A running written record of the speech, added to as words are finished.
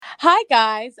Hi,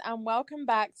 guys, and welcome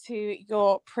back to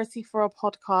your Pretty for a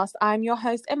podcast. I'm your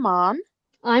host, Iman.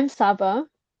 I'm Saba.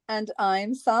 And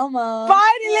I'm Salma.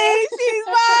 Finally, she's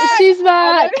back! She's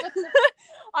back!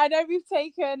 I know we've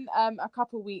taken a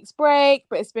couple weeks break,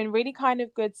 but it's been really kind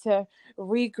of good to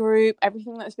regroup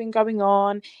everything that's been going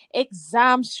on.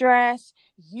 Exam stress,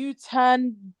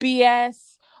 U-turn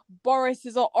BS, Boris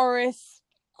is or Oris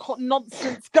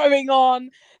nonsense going on.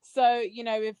 So,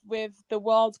 with the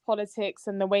world's politics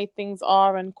and the way things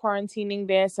are and quarantining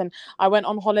this, and I went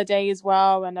on holiday as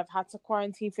well, and I've had to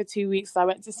quarantine for 2 weeks. So I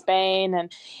went to Spain,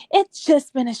 and it's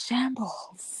just been a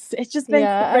shambles. It's just been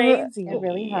crazy. It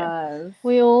really has.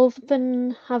 We all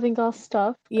been having our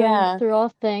stuff, going through our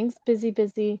things,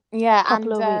 busy. Yeah,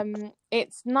 couple of weeks.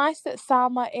 It's nice that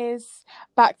Salma is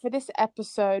back for this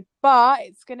episode, but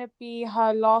it's gonna be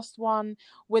her last one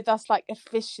with us, like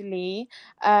officially.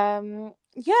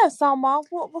 Yeah, Salma,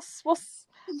 what's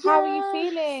how are you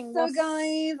feeling? So,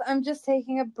 guys, I'm just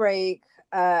taking a break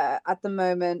at the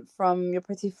moment from your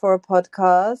Pretty for a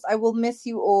podcast. I will miss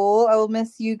you all. I will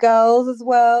miss you girls as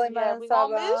well. Yeah, we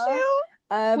gonna miss you.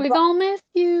 We're gonna miss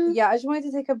you. Yeah, I just wanted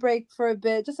to take a break for a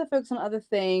bit, just to focus on other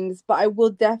things. But I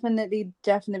will definitely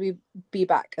be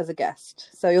back as a guest.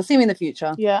 So you'll see me in the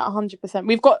future. Yeah, 100%.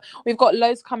 We've got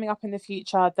loads coming up in the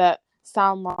future that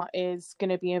Salma is going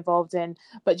to be involved in.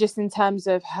 But just in terms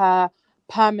of her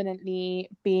permanently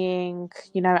being,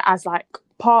 as like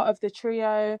part of the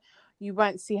trio, you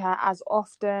won't see her as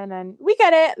often, and we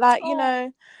get it, like,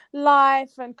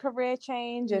 life and career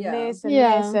change and this and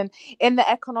this, and in the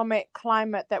economic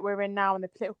climate that we're in now and the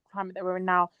political climate that we're in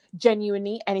now,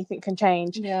 genuinely anything can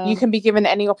change. You can be given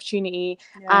any opportunity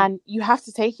and you have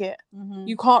to take it.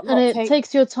 You can't not and it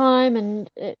takes your time and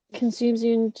it consumes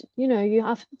you,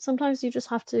 and sometimes you just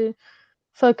have to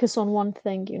focus on one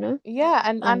thing,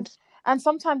 and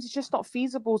sometimes it's just not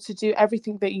feasible to do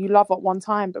everything that you love at one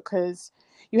time, because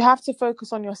you have to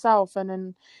focus on yourself and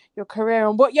in your career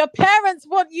and what your parents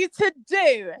want you to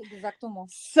do. Exactement.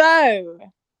 So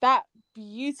that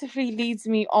beautifully leads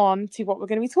me on to what we're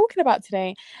going to be talking about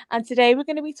today. And today we're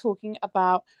going to be talking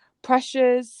about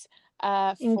pressures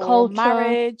for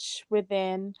marriage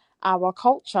within our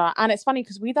culture. And it's funny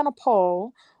because we done a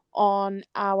poll on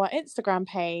our Instagram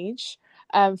page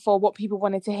for what people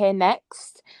wanted to hear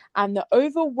next, and the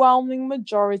overwhelming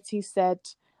majority said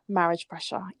marriage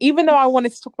pressure. Even though I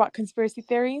wanted to talk about conspiracy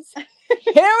theories,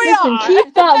 here we are.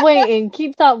 Keep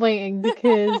that waiting,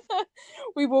 because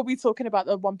we will be talking about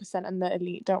the 1% and the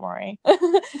elite, don't worry.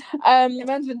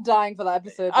 Iman's been dying for that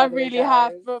episode. I really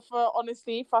have, for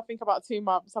honestly, if I think about 2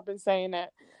 months, I've been saying it.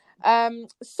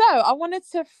 So I wanted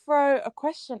to throw a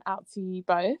question out to you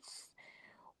both.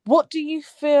 What do you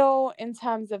feel in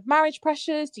terms of marriage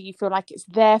pressures? Do you feel like it's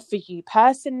there for you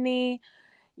personally,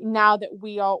 now that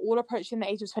we are all approaching the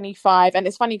age of 25? And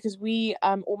it's funny because we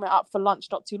all met up for lunch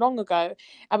not too long ago,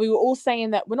 and we were all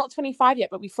saying that we're not 25 yet,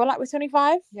 but we feel like we're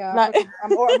 25. Yeah, like,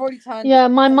 I've already turned. Yeah,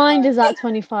 my mind is at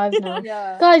 25 now.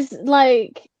 Yeah. Guys,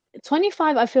 like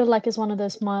 25, I feel like is one of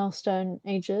those milestone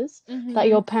ages that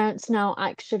your parents now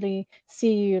actually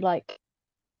see you like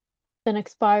an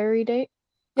expiry date.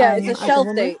 Yeah, it's a shelf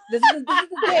date. This is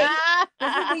the date.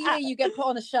 This is the year you get put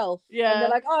on a shelf. Yeah, and they're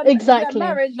like, oh, exactly.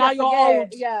 Marriage, now you're old.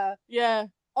 Yeah.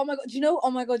 Oh my god. Do you know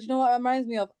what it reminds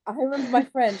me of? I remember my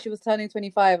friend. She was turning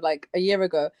 25 like a year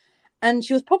ago, and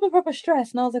she was proper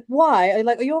stressed. And I was like, why? I'm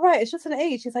like, are you all right? It's just an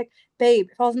age. She's like, babe,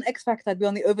 if I was an X Factor, I'd be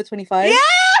on the over 25.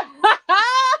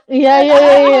 Yeah.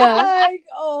 Yeah. Like,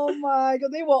 oh my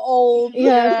god, they were old.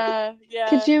 Yeah.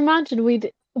 Could you imagine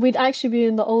we'd actually be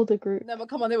in the older group? No, but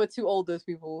come on, they were too old, those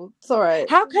people. It's alright.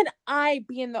 How can I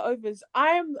be in the overs?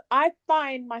 I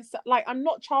find myself, like, I'm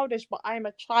not childish, but I am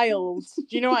a child. Do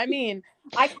you know what I mean?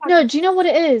 No, do you know what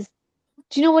it is?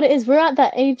 We're at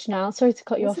that age now. Sorry to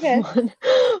cut you off.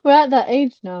 We're at that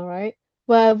age now, right?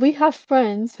 Where we have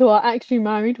friends who are actually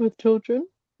married with children.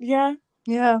 Yeah.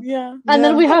 And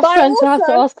then we have friends who have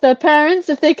to ask their parents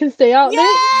if they can stay out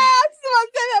late.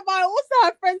 But I also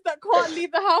have friends that can't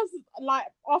leave the house like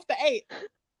after 8.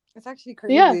 It's actually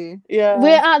crazy. Yeah. We're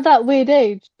at that weird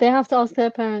age. They have to ask their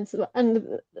parents,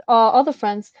 and our other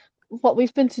friends.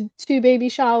 We've been to 2 baby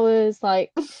showers,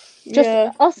 like just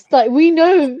us. Like we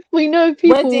know people,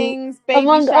 weddings, baby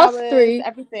among showers, us 3,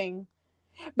 everything.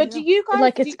 But do you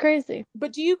guys it's crazy?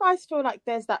 But do you guys feel like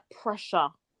there's that pressure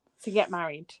to get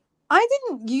married? I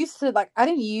didn't used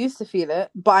to feel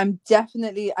it, but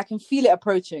I can feel it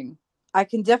approaching. I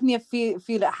can definitely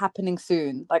feel it happening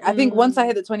soon. Like, I think once I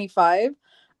hit the 25,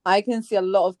 I can see a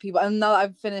lot of people. And now that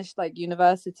I've finished like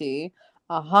university,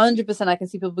 100%. I can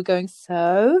see people going,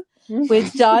 so we're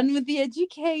done with the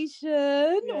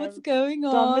education. What's going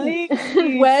on?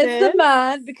 Where's the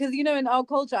man? Because, you know, in our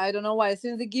culture, I don't know why, as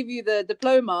soon as they give you the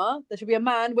diploma, there should be a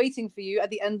man waiting for you at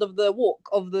the end of the walk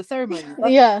of the ceremony.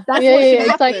 That's what should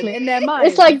happen exactly. in their mind.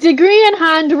 It's like degree in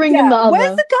hand, ring in the other.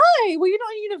 Where's the guy? Were you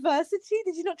not in university?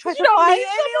 Did you not try to find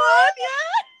anyone?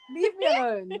 Leave me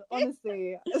alone,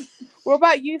 honestly. What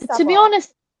about you, Saba? To be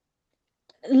honest,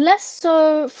 less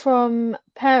so from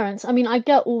parents. I mean, I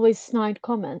get always snide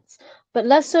comments, but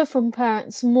less so from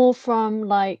parents, more from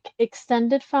like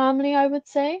extended family, I would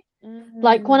say.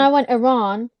 Like when I went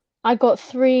Iran, I got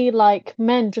 3 like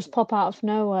men just pop out of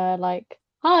nowhere, like,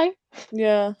 hi.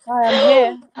 Yeah. Hi, I'm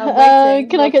here. I'm waiting.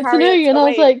 Can I get to know you? And I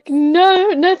was like,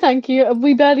 no, thank you.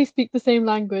 We barely speak the same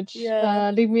language.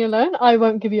 Yeah. Leave me alone. I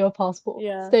won't give you a passport.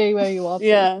 Yeah. Stay where you are, please.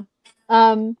 Yeah.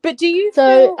 But do you So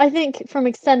feel... I think from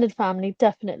extended family,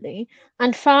 definitely.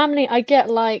 And family, I get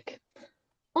like,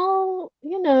 oh,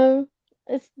 you know,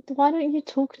 why don't you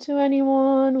talk to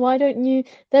anyone? Why don't you,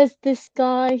 there's this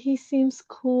guy, he seems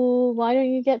cool. Why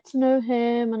don't you get to know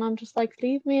him? And I'm just like,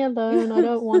 leave me alone. I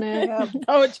don't want it.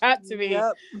 Don't chat to me.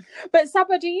 But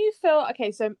Saba, do you feel,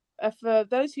 okay, so for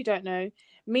those who don't know,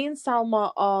 me and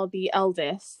Salma are the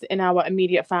eldest in our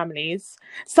immediate families.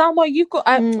 Saba, you've got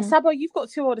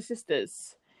 2 older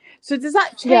sisters. So does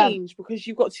that change because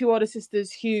you've got 2 older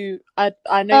sisters who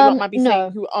I know you might be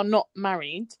saying who are not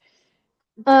married?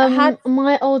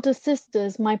 My older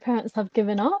sisters, my parents have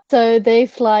given up. So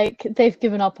they've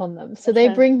given up on them. So they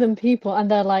bring them people and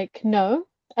they're like, no,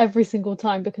 every single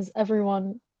time, because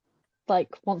everyone like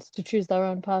wants to choose their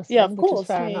own person, which is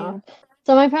fair enough.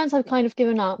 So my parents have kind of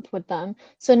given up with them.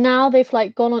 So now they've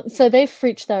like gone on, so they've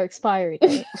reached their expiry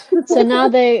date. So now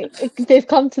they've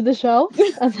come to the shelf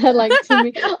and they're like to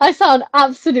me, I sound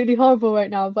absolutely horrible right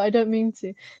now, but I don't mean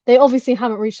to. They obviously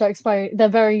haven't reached their expiry. They're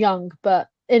very young, but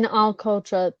in our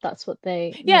culture, that's what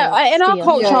they in our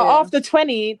culture, after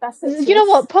 20, that's it. You know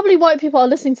what? Probably white people are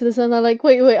listening to this and they're like,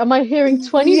 wait, am I hearing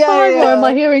 25 or am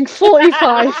I hearing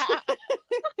 45?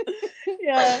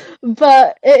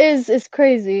 But it's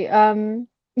crazy.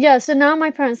 So now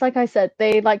my parents, like I said,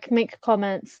 they like make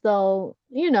comments. They'll,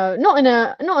 you know, not in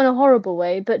a horrible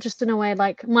way, but just in a way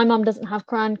like my mum doesn't have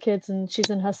grandkids and she's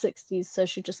in her 60s, so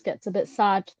she just gets a bit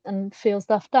sad and feels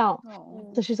left out.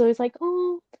 So she's always like,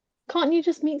 oh, can't you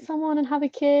just meet someone and have a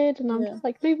kid? And I'm just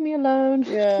like, leave me alone.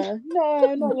 Yeah.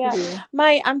 No, not yet.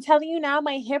 I'm telling you now,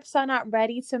 my hips are not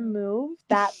ready to move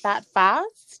that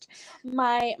fast.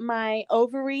 My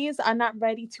ovaries are not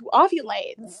ready to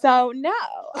ovulate. So no,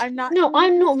 I'm not. No,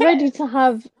 I'm not ready to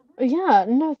have. Yeah,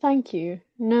 no, thank you.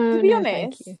 No, to be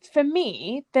honest, for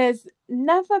me, there's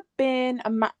never been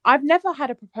I've never had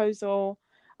a proposal.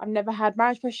 I've never had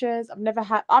marriage pressures. I've never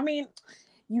had. I mean,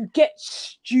 you get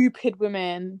stupid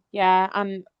women,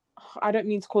 and I don't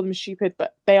mean to call them stupid,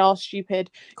 but they are stupid.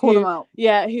 Call them out.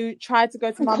 Yeah, who tried to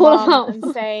go to my mum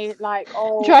and say like,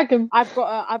 "Oh, drag him. I've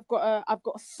got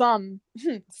a son."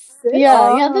 This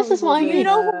is what I mean. You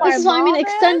know this is what I mean.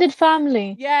 Extended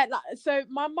family. Yeah, so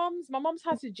my mum's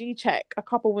had to G-check a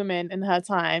couple women in her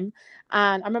time,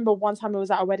 and I remember one time it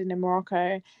was at a wedding in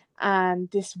Morocco, and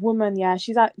this woman,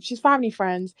 she's family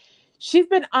friends. She's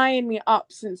been eyeing me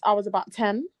up since I was about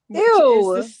 10.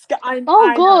 Ew!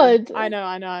 God! I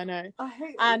know. I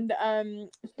hate and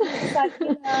she's like,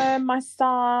 you know, my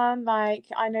son, like,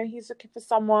 I know he's looking for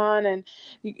someone, and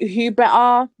who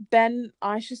better than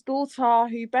Aisha's daughter?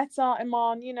 Who better,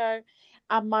 Iman? You know.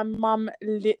 And my mum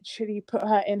literally put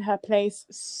her in her place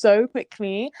so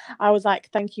quickly. I was like,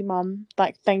 thank you, mum.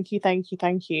 Like, thank you.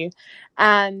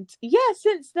 And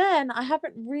since then, I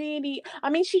haven't really... I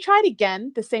mean, she tried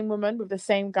again, the same woman with the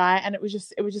same guy, and it was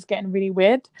just getting really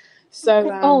weird. So,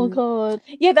 oh, God.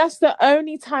 Yeah, that's the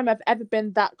only time I've ever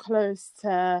been that close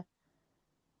to,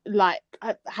 like,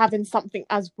 having something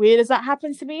as weird as that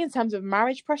happen to me in terms of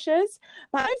marriage pressures.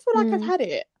 But I don't feel like I've had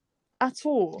it at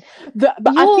all.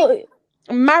 I think...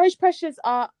 marriage pressures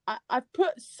are I've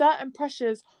put certain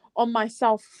pressures on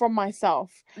myself from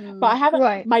myself, but I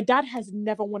haven't. My dad has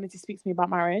never wanted to speak to me about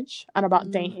marriage and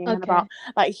about dating and about,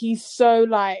 like, he's so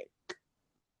like,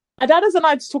 my dad doesn't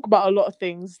like to talk about a lot of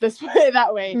things, let's put it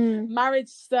that way. Marriage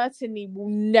certainly will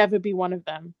never be one of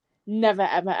them. Never,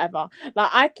 ever, ever. Like,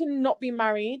 I cannot be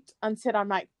married until I'm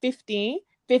like 50,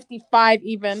 55,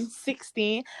 even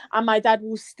 60, and my dad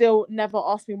will still never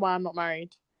ask me why I'm not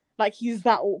married. Like, he's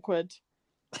that awkward.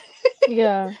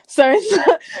 Yeah. So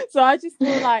I just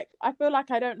feel like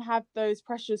I don't have those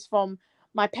pressures from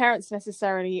my parents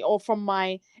necessarily, or from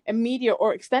my immediate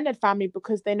or extended family,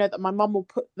 because they know that my mum will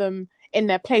put them in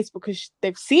their place because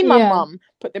they've seen my mum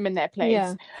put them in their place.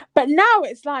 Yeah. But now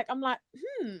it's like, I'm like,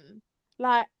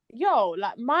 like, yo,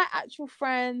 like my actual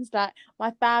friends, like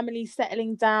my family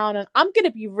settling down, and I'm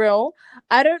gonna be real.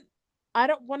 I don't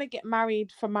want to get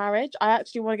married for marriage. I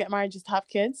actually want to get married just to have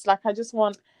kids. Like, I just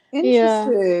want.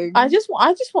 Interesting. I just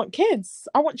want kids.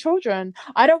 I want children.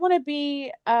 I don't want to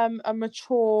be a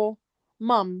mature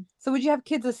mum. So would you have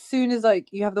kids as soon as like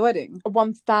you have the wedding?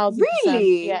 1,000%.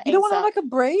 Really? Yeah. You don't want to have like a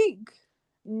break?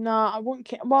 No, I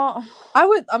wouldn't. Well, I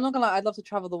would. I'm not gonna lie. I'd love to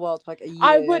travel the world for like a year.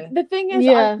 I would. The thing is,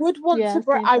 I would want to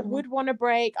break. I would want to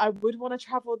break. I would want to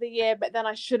travel the year, but then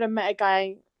I should have met a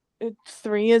guy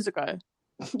 3 years ago.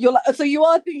 You're like, so you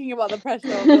are thinking about the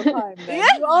pressure of your time. Then.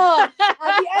 Yeah. You are. At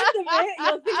the end of it,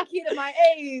 you're thinking of my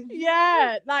age.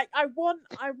 Yeah, like I want.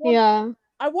 Yeah.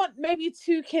 I want maybe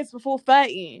 2 kids before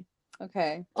 30.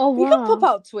 Okay. Oh wow. You can pop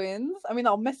out twins. I mean,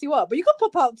 that'll mess you up, but you can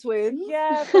pop out twins.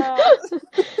 Yeah, but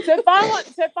so if I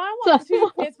want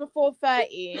 2 kids before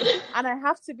 30, and I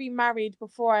have to be married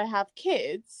before I have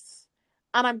kids,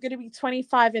 and I'm gonna be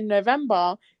 25 in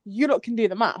November, you lot can do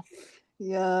the math.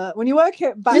 Yeah, when you work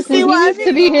it back. Listen, he needs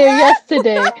to be here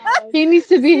yesterday. He needs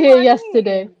to be here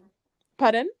yesterday.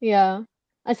 Pardon? Yeah.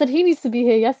 I said he needs to be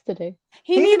here yesterday.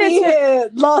 He needed to be here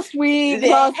last week,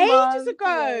 last month. Ages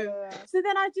ago. Yeah. So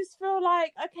then I just feel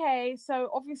like, okay,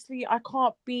 so obviously I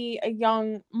can't be a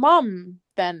young mum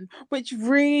then, which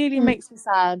really makes me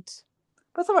sad.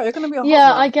 That's alright, you're gonna be a hot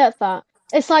mum. I get that.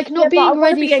 It's like not being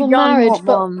ready for marriage,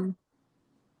 but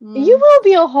you will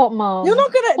be a hot mom. You're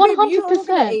not gonna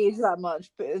 100% age that much,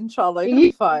 but inshallah, you're gonna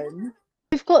be fine.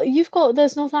 You've got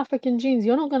those North African genes.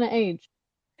 You're not gonna age.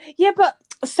 Yeah, but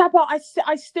Saba,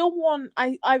 I still want.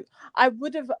 I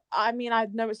would have. I mean, I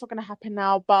know it's not gonna happen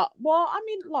now, but well, I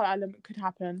mean, Allahu Alam, it could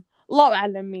happen. Allahu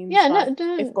Alam means like,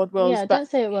 if God wills. Yeah, don't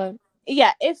say it won't.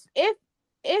 Yeah, if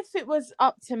it was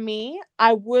up to me,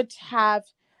 I would have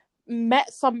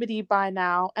met somebody by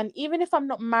now, and even if I'm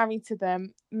not married to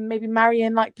them, maybe marry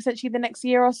in like potentially the next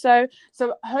year or so.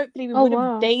 So hopefully we would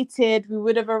have dated, we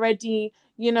would have already,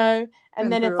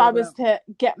 and then if I was to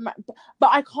get married, but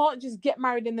I can't just get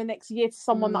married in the next year to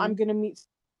someone that I'm going to meet.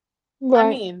 Right. I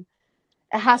mean,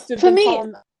 it has to be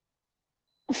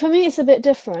for me it's a bit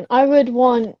different. I would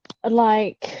want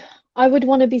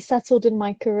to be settled in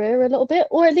my career a little bit,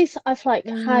 or at least I've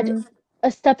had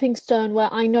a stepping stone where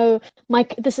I know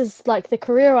this is like the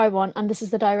career I want and this is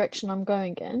the direction I'm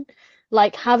going in.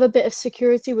 Like, have a bit of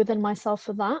security within myself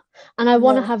for that. And I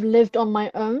want to have lived on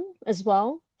my own as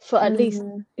well for at least,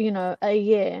 a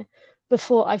year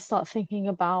before I start thinking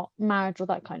about marriage or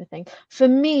that kind of thing. For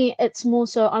me, it's more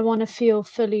so I want to feel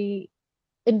fully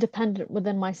independent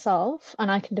within myself,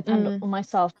 and I can depend on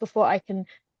myself before I can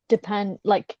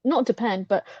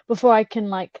but before I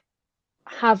can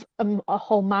have a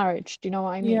whole marriage. Do you know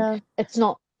what I mean? Yeah. It's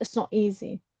not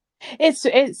easy. It's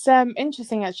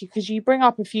interesting actually, because you bring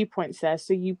up a few points there.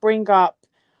 So you bring up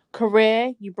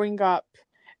career, you bring up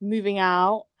moving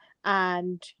out,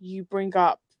 and you bring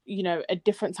up a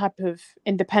different type of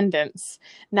independence.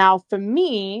 Now, for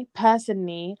me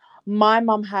personally, my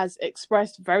mum has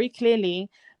expressed very clearly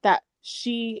that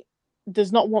she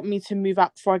does not want me to move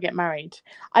out before I get married.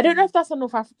 I don't know if that's a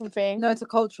North African thing. No, it's a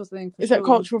cultural thing. It's a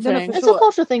cultural thing. It's a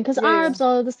cultural thing because Arabs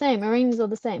are the same, Iranians are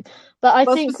the same. But I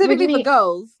think specifically for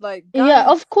girls, guys,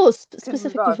 of course,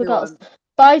 specifically for girls.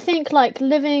 But I think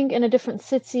living in a different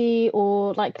city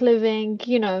or living,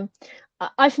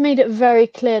 I've made it very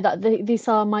clear that these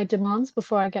are my demands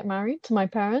before I get married to my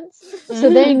parents. So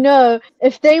they know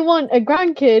if they want a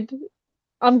grandkid,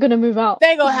 I'm gonna move out.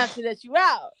 They're gonna have to let you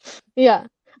out. Yeah.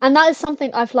 And that is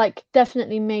something I've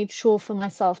definitely made sure for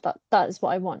myself that is what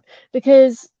I want.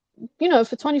 Because,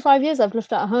 for 25 years I've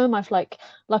lived at home. I've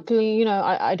luckily,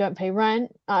 I don't pay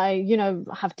rent. I,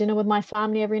 have dinner with my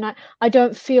family every night. I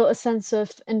don't feel a sense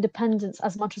of independence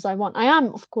as much as I want. I am,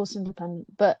 of course, independent,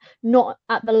 but not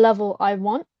at the level I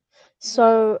want.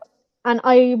 So, and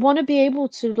I want to be able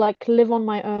to live on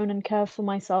my own and care for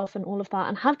myself and all of that,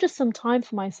 and have just some time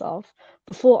for myself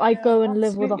before I go and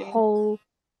live with a whole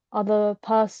other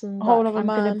person that I'm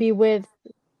going to be with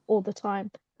all the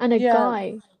time. And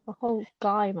a whole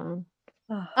guy, man.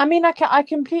 I mean, I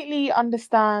completely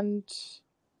understand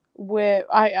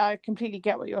I completely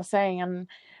get what you're saying, and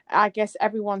I guess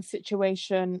everyone's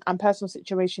situation and personal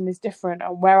situation is different,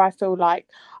 and where I feel like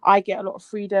I get a lot of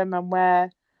freedom and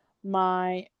where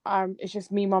it's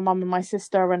just me, my mum and my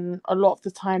sister, and a lot of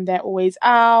the time they're always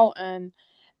out and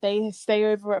they stay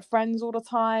over at friends all the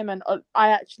time, and I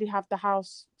actually have the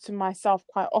house to myself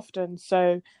quite often.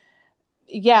 So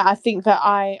yeah, I think that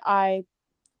I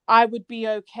I would be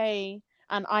okay,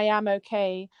 and I am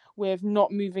okay with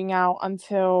not moving out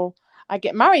until I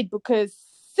get married, because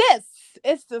sis,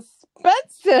 it's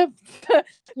expensive to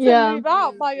move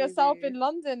out by yourself in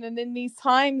London and in these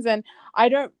times. And I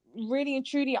don't really and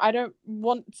truly, I don't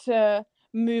want to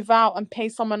move out and pay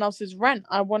someone else's rent.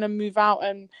 I want to move out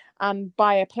and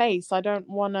buy a place. I don't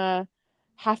want to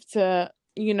have to,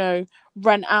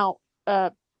 rent out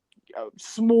a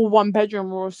small 1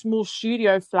 bedroom or a small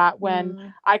studio flat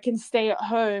when I can stay at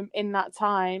home in that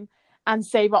time and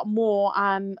save up more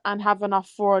and have enough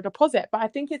for a deposit. But I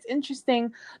think it's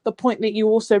interesting the point that you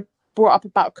also brought up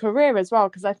about career as well,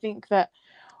 because I think that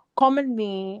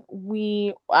commonly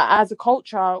we, as a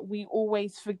culture, we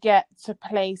always forget to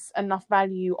place enough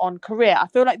value on career. I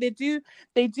feel like they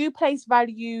do place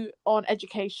value on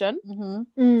education.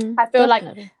 I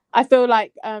feel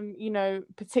like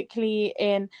particularly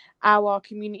in our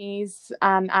communities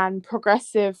and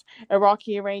progressive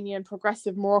Iraqi, Iranian,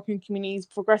 progressive Moroccan communities,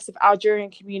 progressive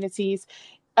Algerian communities,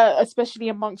 especially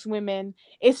amongst women,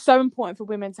 it's so important for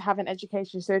women to have an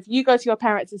education. So if you go to your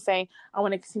parents and say, I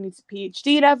want to continue to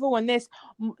PhD level and this,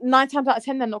 9 times out of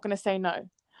 10, they're not going to say no.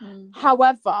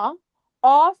 However,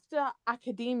 after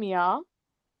academia,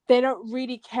 they don't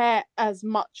really care as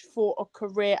much for a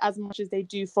career as much as they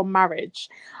do for marriage.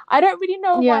 I don't really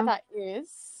know why that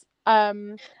is.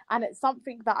 And it's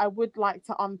something that I would like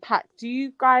to unpack. Do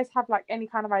you guys have like any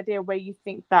kind of idea where you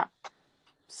think that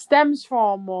stems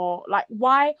from, or like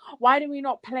why do we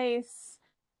not place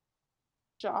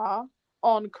pressure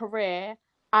on career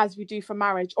as we do for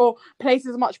marriage, or place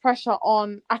as much pressure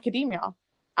on academia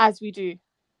as we do?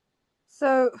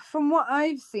 So from what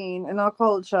I've seen in our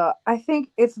culture, I think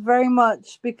it's very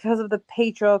much because of the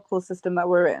patriarchal system that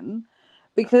we're in.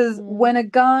 Because when a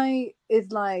guy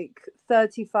is like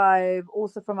 35,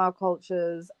 also from our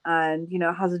cultures, and,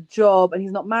 has a job and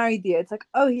he's not married yet, it's like,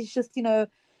 oh, he's just,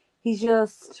 he's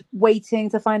just waiting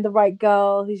to find the right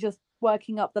girl. He's just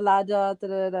working up the ladder. Da,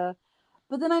 da, da.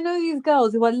 But then I know these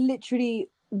girls who are literally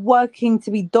working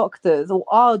to be doctors or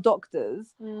are doctors,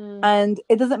 and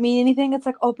it doesn't mean anything. It's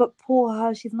like, oh, but poor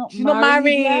her, she's not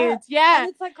married yet. Yeah. And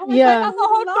it's like,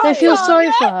 they feel sorry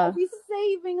for her. She's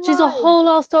saving She's lives. a whole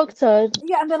ass doctor.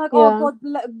 Yeah, and they're like, oh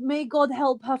God, may God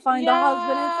help her find a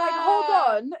husband. And it's like, hold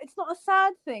on, it's not a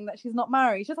sad thing that she's not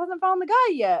married. She just hasn't found the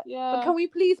guy yet. Yeah. But can we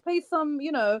please place some,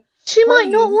 She might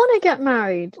not want to get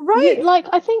married, right?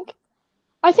 I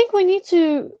think we need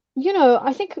to,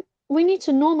 I think we need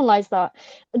to normalize that.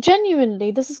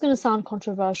 Genuinely, this is going to sound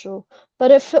controversial,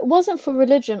 but if it wasn't for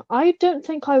religion, I don't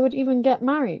think I would even get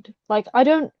married. Like, I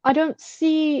don't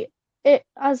see it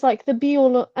as like the be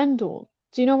all or end all.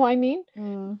 Do you know what I mean?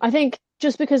 I think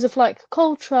just because of like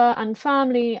culture and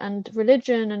family and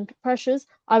religion and pressures,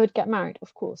 I would get married,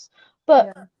 of course.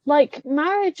 But like,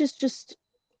 marriage is just,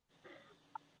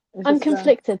 I'm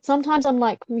conflicted. Sometimes I'm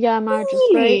like, yeah, marriage is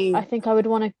great. I think I would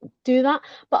want to do that.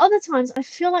 But other times I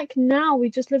feel like now we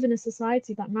just live in a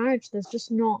society that marriage, there's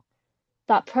just not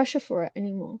that pressure for it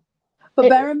anymore. But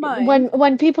bear in mind,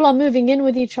 when people are moving in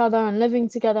with each other and living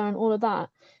together and all of that,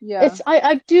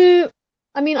 I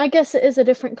guess it is a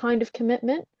different kind of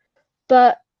commitment.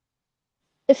 But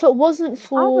if it wasn't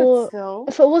for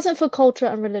culture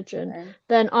and religion,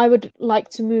 then I would like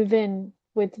to move in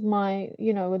with my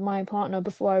partner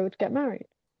before I would get married.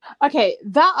 Okay,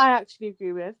 that I actually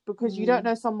agree with, because you don't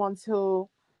know someone until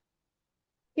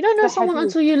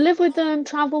you live with them,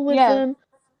 travel with them,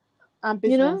 and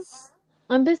business.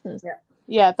 And business.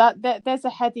 Yeah, that there's a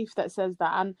hadith that says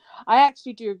that, and I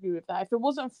actually do agree with that. If it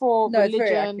wasn't for religion, it's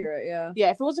very accurate,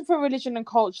 if it wasn't for religion and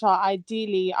culture,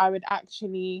 ideally I would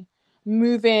actually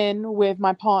move in with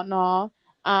my partner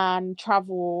and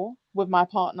travel with my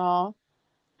partner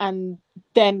and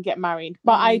then get married.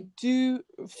 But I do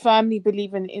firmly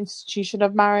believe in the institution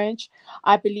of marriage.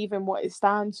 I believe in what it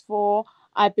stands for.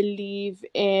 I believe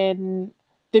in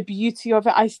the beauty of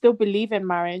it. I still believe in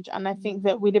marriage, and I think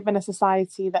that we live in a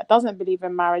society that doesn't believe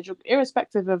in marriage,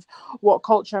 irrespective of what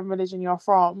culture and religion you're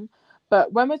from.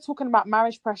 But when we're talking about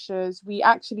marriage pressures, we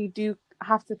actually do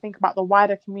have to think about the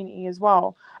wider community as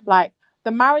well. Like,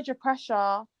 the marital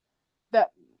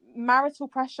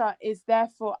pressure is there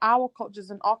for our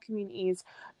cultures and our communities,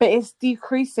 but it's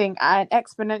decreasing at an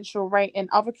exponential rate in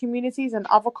other communities and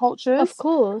other cultures. Of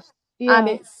course.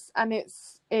 Yeah. And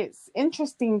it's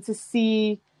interesting to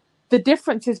see the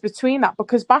differences between that,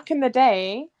 because back in the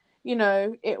day,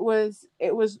 it was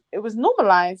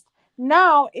normalized.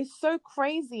 Now it's so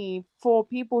crazy for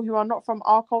people who are not from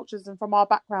our cultures and from our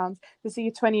backgrounds to see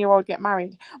a 20-year-old get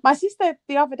married. My sister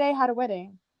the other day had a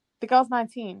wedding. The girl's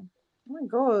 19. Oh my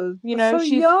God.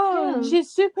 She's young.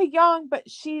 She's super young, but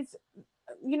she's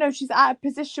she's at a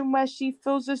position where she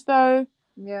feels as though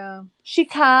she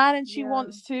can and she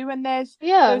wants to, and there's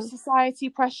those society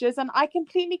pressures, and I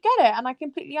completely get it and I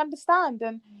completely understand,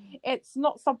 and it's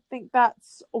not something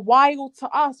that's wild to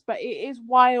us, but it is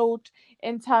wild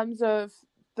in terms of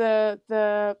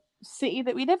the city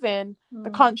that we live in,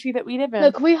 the country that we live in.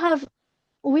 Look,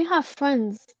 we have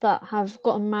friends that have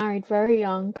gotten married very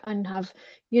young and have,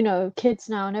 kids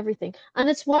now and everything, and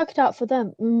it's worked out for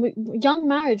them. Young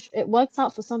marriage, it works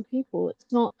out for some people.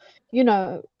 It's not,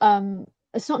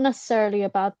 it's not necessarily a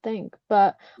bad thing,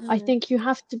 but I think you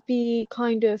have to be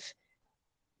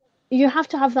you have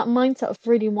to have that mindset of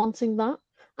really wanting that,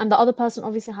 and the other person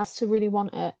obviously has to really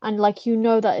want it, and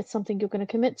that it's something you're going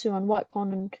to commit to and work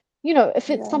on, and if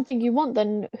it's something you want,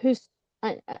 then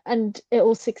and it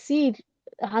will succeed,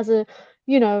 it has a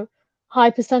high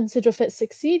percentage of it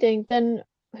succeeding, then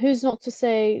who's not to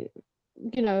say,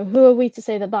 who are we to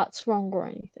say that that's wrong or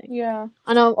anything?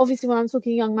 And obviously when I'm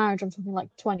talking young marriage, I'm talking like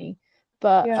 20.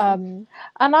 But and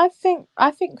I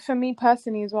think for me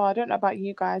personally as well, I don't know about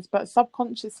you guys, but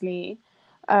subconsciously,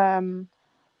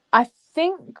 I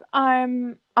think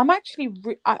I'm actually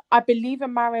I believe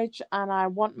in marriage and I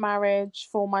want marriage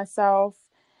for myself,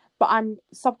 but I'm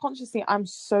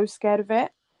so scared of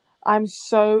it. I'm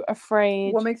so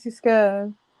afraid. What makes you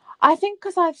scared? I think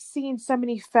because I've seen so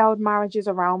many failed marriages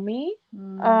around me,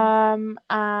 and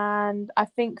I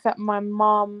think that my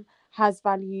mum has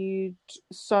valued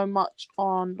so much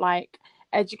on like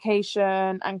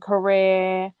education and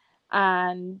career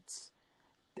and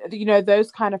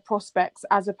those kind of prospects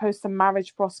as opposed to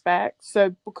marriage prospects.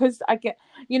 So because I get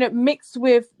mixed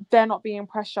with there not being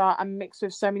pressure and mixed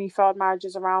with so many failed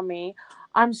marriages around me,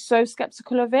 I'm so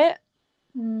skeptical of it.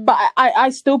 But I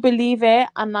still believe it,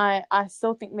 and I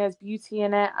still think there's beauty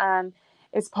in it, and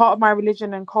it's part of my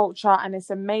religion and culture, and it's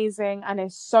amazing, and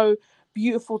it's so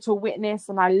beautiful to witness,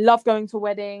 and I love going to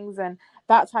weddings and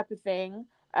that type of thing.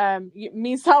 Me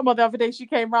and Salma the other day, she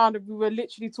came round and we were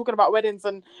literally talking about weddings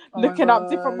and looking up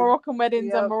different Moroccan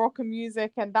weddings and Moroccan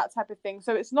music and that type of thing.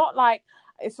 So it's not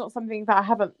something that I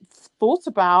haven't thought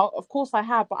about. Of course I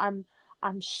have, but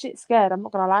I'm shit scared. I'm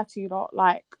not gonna lie to you lot.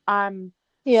 Like I'm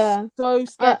so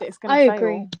scared that it's gonna fail.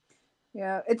 Agree.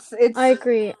 Yeah, it's. I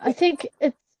agree. I think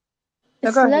it's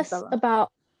less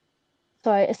about.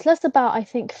 Sorry, it's less about, I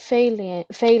think,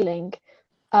 failing,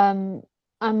 and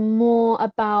more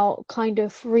about kind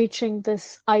of reaching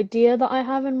this idea that I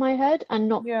have in my head and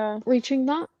not reaching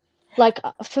that. Like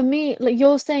for me, like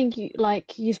you're saying,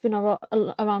 you've been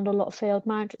around a lot of failed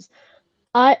marriages.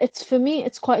 For me,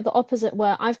 it's quite the opposite,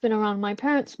 where I've been around my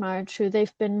parents' marriage, who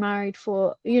they've been married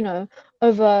for,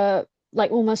 over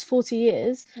like almost 40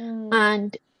 years.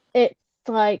 And it's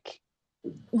like,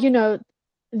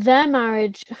 their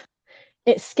marriage,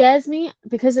 it scares me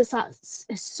because it's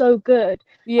so good.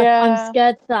 I'm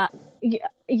scared that,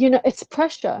 it's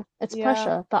pressure. It's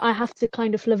pressure that I have to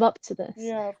kind of live up to this.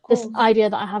 This idea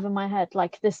that I have in my head,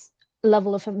 like this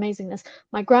level of amazingness.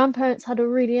 My grandparents had a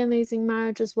really amazing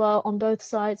marriage as well on both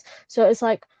sides. So it's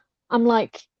like, I'm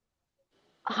like,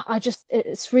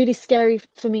 it's really scary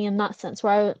for me in that sense,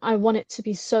 where I want it to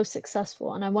be so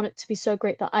successful and I want it to be so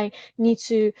great that I need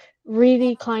to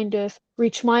really kind of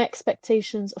reach my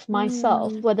expectations of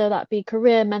myself, whether that be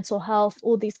career, mental health,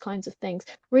 all these kinds of things.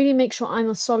 Really make sure I'm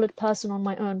a solid person on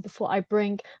my own before I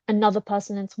bring another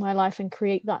person into my life and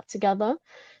create that together.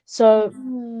 So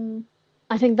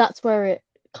I think that's where it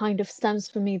kind of stems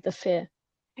for me, the fear.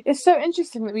 It's so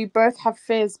interesting that we both have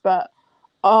fears, but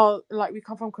like we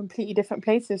come from completely different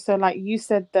places. So like you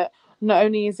said that not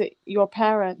only is it your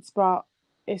parents, but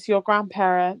it's your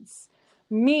grandparents.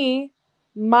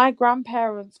 My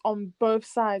grandparents on both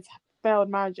sides have failed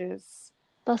marriages.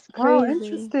 That's crazy. Wow,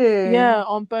 interesting. Yeah,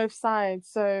 on both sides.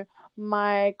 So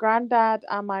my granddad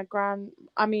and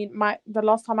the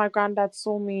last time my granddad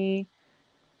saw me,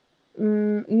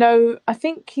 no, I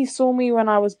think he saw me when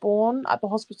I was born at the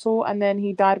hospital, and then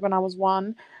he died when I was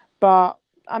 1. But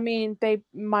I mean,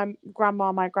 my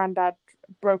grandma, my granddad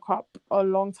broke up a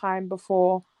long time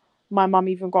before my mum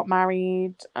even got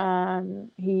married.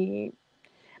 He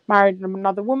married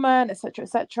another woman, etc.,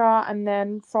 etc. And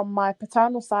then from my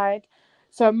paternal side,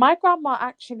 so my grandma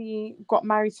actually got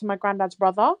married to my granddad's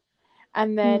brother,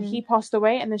 and then he passed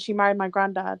away, and then she married my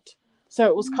granddad. So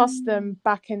it was custom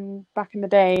back in the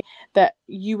day that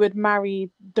you would marry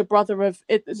the brother of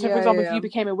it. So for example, if you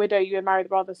became a widow, you would marry the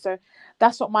brother. So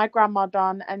that's what my grandma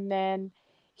done. And then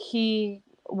he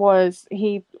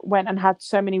went and had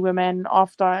so many women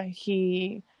after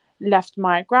he left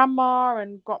my grandma,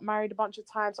 and got married a bunch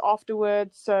of times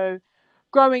afterwards. So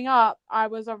growing up, I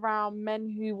was around men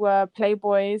who were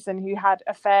playboys and who had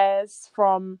affairs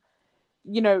from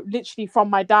literally from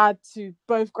my dad to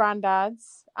both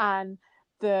granddads, and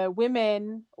the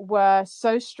women were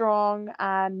so strong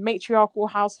and matriarchal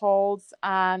households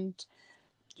and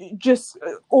just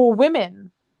all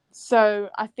women. So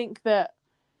I think that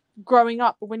growing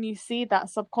up, when you see that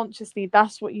subconsciously,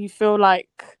 that's what you feel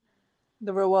like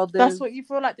the real world is. That's what you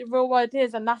feel like the real world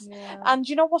is. And and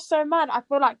you know what's so mad? I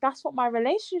feel like that's what my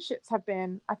relationships have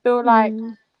been. I feel like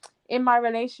in my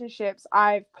relationships,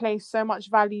 I've placed so much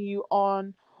value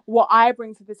on what I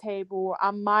bring to the table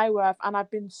and my worth. And I've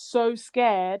been so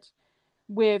scared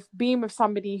with being with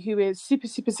somebody who is super,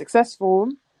 super successful,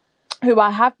 who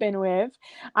I have been with.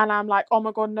 And I'm like, oh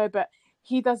my God, no, but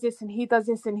he does this and he does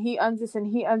this and he earns this and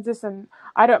he earns this and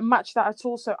I don't match that at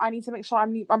all. So I need to make sure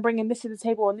I'm bringing this to the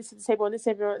table and this to the table and this to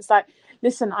the table. It's like,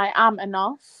 listen, I am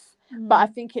enough. But I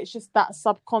think it's just that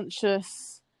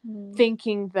subconscious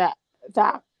thinking that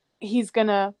he's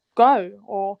gonna go,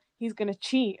 or he's gonna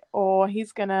cheat, or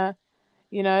he's gonna,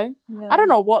 I don't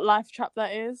know what life trap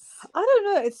that is. I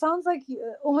don't know. It sounds like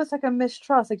almost like a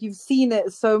mistrust. Like you've seen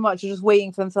it so much, you're just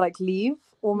waiting for them to like leave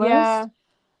almost. Yeah.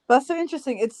 That's so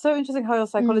interesting. It's so interesting how your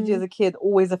psychology as a kid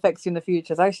always affects you in the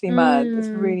future. It's actually mad. It's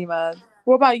really mad.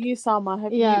 What about you, Salma?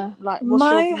 Have you what's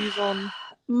your views on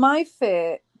my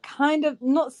fear? Kind of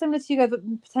not similar to you guys, but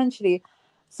potentially.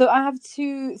 So I have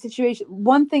two situations.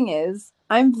 One thing is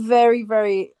I'm very,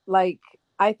 very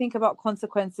I think about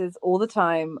consequences all the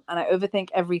time and I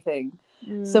overthink everything.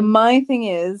 So my thing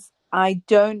is I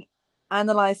don't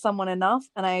analyze someone enough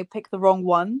and I pick the wrong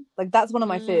one. Like that's one of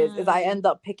my fears is I end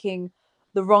up picking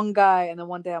the wrong guy and then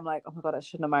one day I'm like, oh my God, I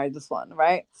shouldn't have married this one,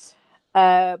 right?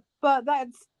 But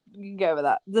that's, you can get over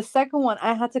that. The second one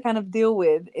I had to kind of deal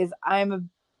with is I'm a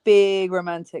big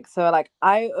romantic. So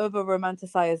I over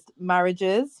romanticized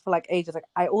marriages for ages.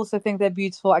 I also think they're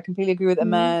beautiful. I completely agree with a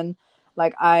man.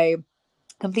 I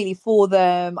completely for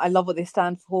them. I love what they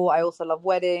stand for. I also love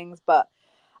weddings. But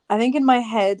I think in my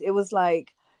head, it was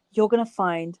you're going to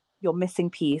find your missing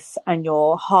piece and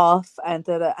your half and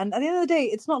at the end of the day,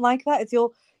 it's not like that. It's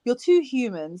you're two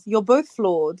humans. You're both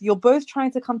flawed. You're both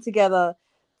trying to come together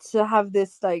to have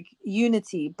this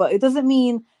unity. But it doesn't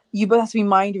mean you both have to be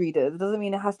mind readers. It doesn't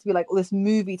mean it has to be this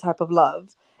movie type of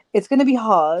love. It's going to be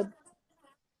hard.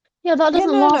 Yeah, that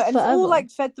doesn't last and forever.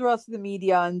 It's all fed through us to the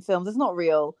media and films. It's not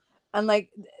real. And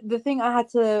the thing I had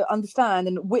to understand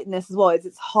and witness as well is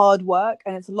it's hard work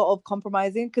and it's a lot of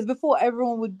compromising. Because before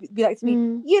everyone would be like to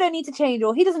me, you don't need to change,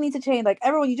 or he doesn't need to change.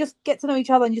 Everyone, you just get to know each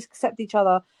other and just accept each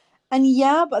other. And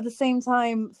but at the same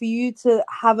time, for you to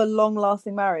have a long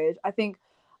lasting marriage, I think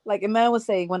Iman was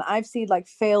saying, when I've seen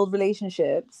failed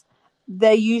relationships,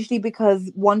 they're usually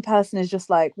because one person is just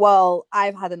well,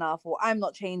 I've had enough, or I'm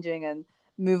not changing, and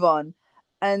move on.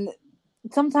 And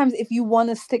sometimes if you want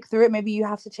to stick through it, maybe you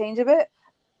have to change a bit.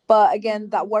 But again,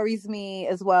 that worries me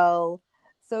as well.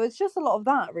 So it's just a lot of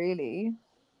that, really.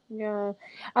 Yeah,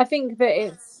 I think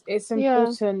that it's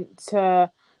important to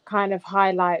kind of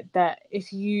highlight that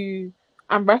if you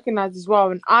and recognize as well,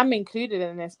 and I'm included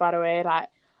in this, by the way,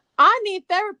 I need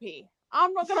therapy.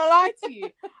 I'm not gonna lie to you.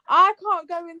 I can't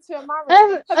go into a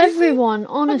marriage. Everyone,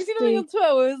 honestly. Have you seen on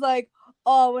Twitter where it was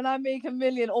oh, when I make $1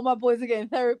 million, all my boys are getting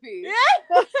therapy?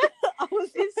 Yeah.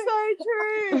 It's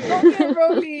so true. Not getting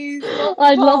rollies.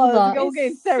 I love that.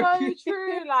 It's so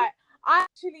true. I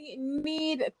actually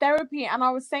need therapy, and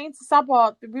I was saying to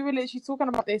Sabah, we were literally talking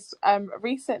about this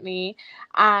recently,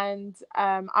 and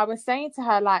I was saying to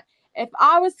her if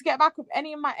I was to get back with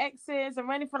any of my exes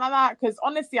or anything like that, because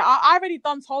honestly, I already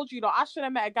told you that I should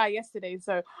have met a guy yesterday,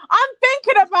 so I'm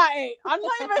thinking about it. I'm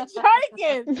not even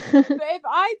joking. But if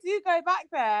I do go back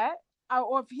there,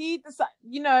 or if he decides,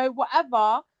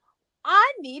 whatever,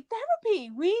 I need therapy.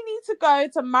 We need to go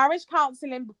to marriage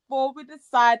counseling before we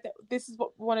decide that this is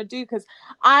what we want to do, because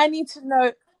I need to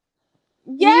know.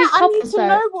 Yeah, I need to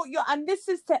know what and this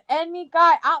is to any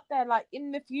guy out there,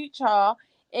 in the future,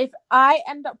 if I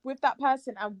end up with that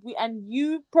person and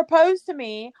you propose to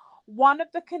me, one of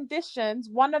the conditions,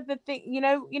 one of the things, in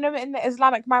the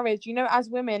Islamic marriage, as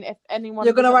women, if anyone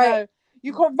you're gonna write,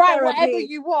 you can write therapy. Whatever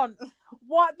you want.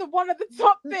 One of the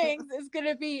top things is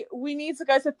gonna be, we need to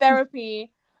go to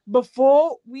therapy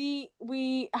before we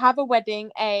have a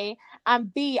wedding, A,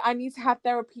 and B, I need to have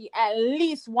therapy at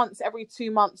least once every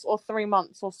 2 months or 3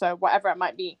 months or so, whatever it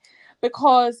might be,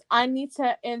 because I need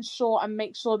to ensure and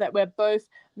make sure that we're both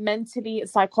mentally,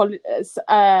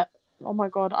 oh my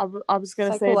God, I was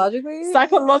going to say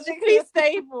psychologically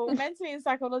stable, mentally and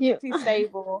psychologically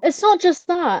stable. It's not just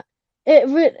that. It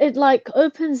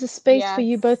opens a space for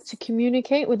you both to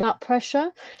communicate without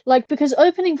pressure. Because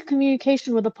opening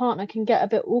communication with a partner can get a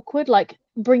bit awkward,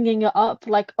 bringing it up,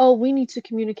 oh, we need to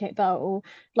communicate that, or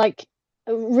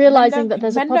realizing that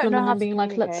there's a men don't problem know and how then to being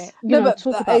like, let's, communicate. you No, know, but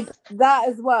talk about this. that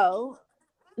as well.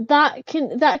 That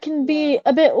can be Yeah.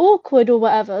 a bit awkward or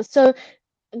whatever. So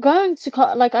going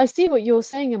to like, I see what you're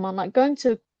saying, Iman, like going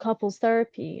to couples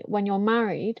therapy when you're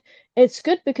married, it's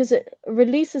good because it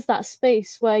releases that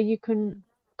space where you can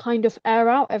kind of air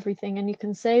out everything and you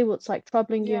can say what's like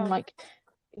troubling you and Yeah. like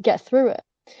get through it.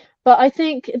 But I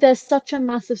think there's such a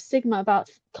massive stigma about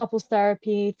couples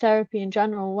therapy in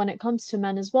general when it comes to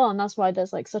men as well, and that's why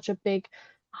there's like such a big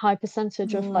high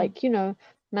percentage of like, you know,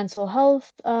 mental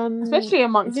health, Especially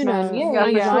amongst you men. know, Yeah,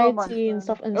 for sure, amongst anxiety and men.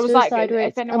 stuff, and It was like, suicide if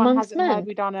rates anyone amongst hasn't heard, men.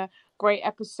 we done a great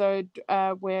episode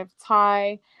with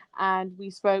Ty, and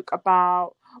we spoke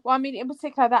about, well, I mean, in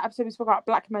particular, that episode we spoke about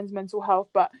black men's mental health,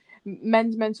 but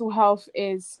men's mental health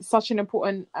is such an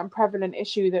important and prevalent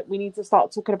issue that we need to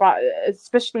start talking about,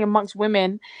 especially amongst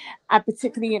women, and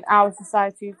particularly in our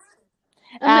society,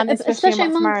 and especially Especially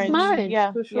amongst amongst marriage. marriage,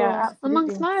 Yeah, For yeah, sure.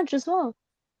 amongst absolutely. marriage as well.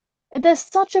 There's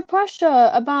such a pressure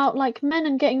about like men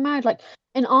and getting married, like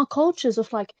in our cultures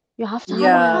of like you have to have a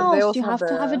Yeah, they house, you also have have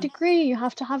to have a the degree, you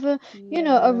have to have a, you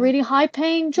know, a yeah. really high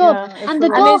paying job, Yeah, It's and a the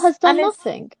and lot. girl it's has done and it's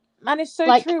nothing. and it's so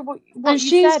Like, true what and you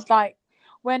she's said, like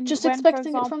when just for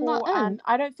expecting it from that example, end. and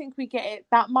I don't think we get it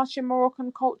that much in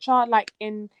Moroccan culture, like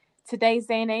in today's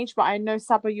day and age, but I know,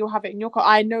 Saba, you'll have it in your culture.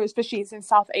 I know especially it's in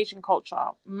South Asian culture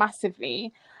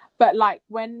massively, but like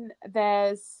when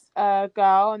there's a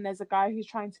girl and there's a guy who's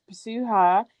trying to pursue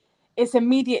her, it's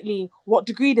immediately, what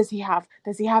degree does he have?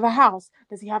 Does he have a house?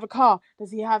 Does he have a car?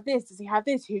 Does he have this? Does he have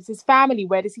this? Who's his family?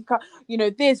 Where does he come? You know,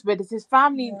 this, where does his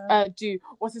family Yeah. do?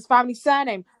 What's his family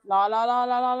surname? La la la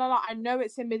la la la la. I know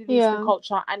it's in Middle Eastern Yeah,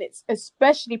 culture, and it's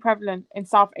especially prevalent in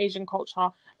South Asian culture.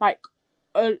 Like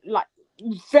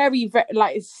very, very,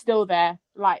 like it's still there,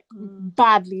 like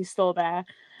badly still there.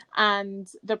 And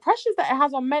the pressures that it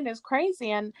has on men is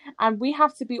crazy, and we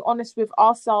have to be honest with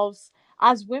ourselves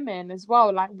as women as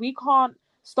well. Like we can't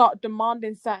start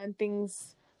demanding certain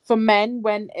things for men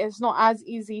when it's not as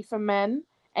easy for men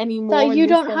that anymore in you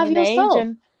this don't day have and age. yourself.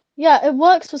 And Yeah, it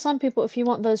works for some people if you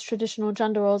want those traditional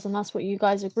gender roles and that's what you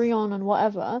guys agree on and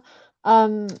whatever.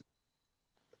 Um,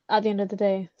 at the end of the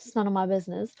day, it's none of my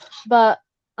business. But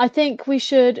I think we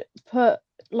should put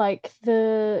like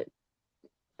the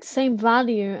same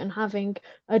value in having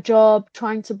a job,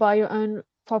 trying to buy your own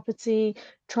property,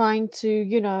 trying to,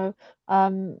 you know,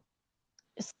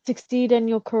 succeed in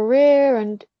your career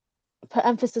and put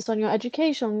emphasis on your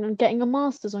education, on getting a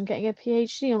master's, on getting a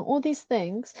PhD, on all these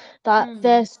things that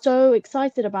they're so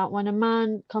excited about when a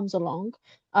man comes along.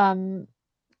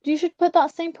 You should put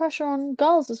that same pressure on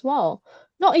girls as well.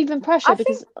 Not even pressure I think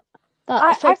because that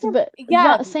I affects, think, but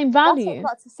yeah, that same that's what I was value.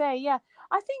 about to say. Yeah,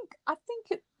 I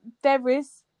think there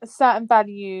is a certain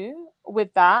value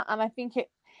with that, and I think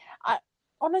I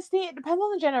honestly, it depends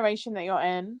on the generation that you're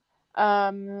in.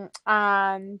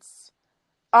 And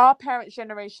our parents'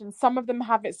 generation, some of them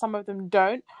have it, some of them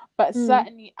don't, but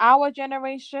certainly our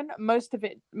generation, most of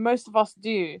us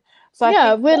do. So I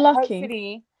Yeah, think we're that lucky.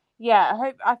 hopefully,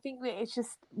 yeah, I think that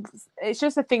it's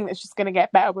just a thing that's just gonna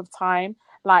get better with time.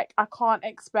 Like I can't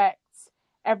expect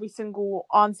every single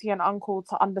auntie and uncle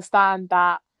to understand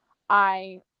that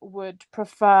I would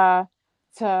prefer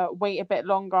to wait a bit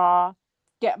longer,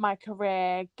 get my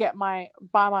career, buy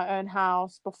my own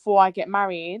house before I get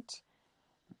married.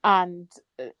 And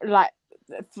like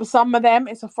for some of them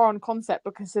it's a foreign concept,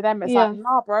 because to them it's like, Yeah,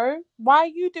 nah bro, why are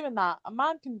you doing that? A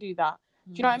man can do that.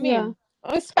 Do you know what I yeah. mean?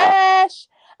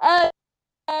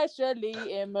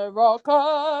 Especially in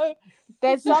Morocco,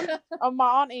 there's some of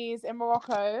my aunties in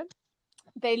Morocco,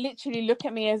 they literally look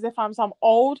at me as if I'm some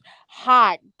old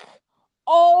hag,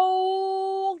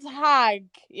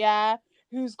 yeah,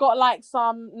 who's got like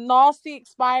some nasty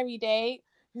expiry date,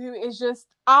 who is just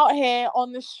out here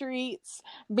on the streets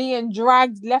being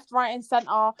dragged left, right, and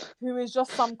center, who is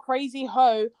just some crazy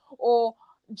hoe, or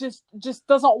just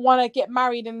doesn't want to get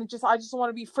married, and I just want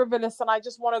to be frivolous, and I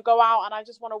just want to go out, and I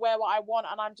just want to wear what I want,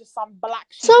 and I'm just some black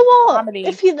sheep So of the what family.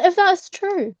 if that's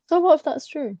true? So what if that's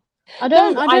true? I No,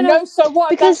 don't I know know. So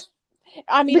what? because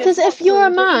I mean, it's not if you're a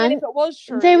true, but even if man, it was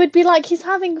they true, would be like, he's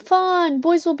having fun.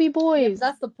 Boys will be Yeah, but boys.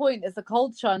 that's the point. It's the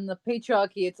culture and the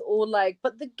patriarchy. It's all like,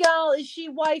 but the girl, is she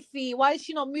wifey? Why is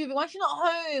she not moving? Why is she not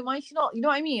home? Why is she not? You know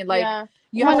what I mean? Like, yeah.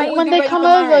 you have to always When be they ready come for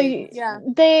over, marriage. Yeah.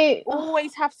 they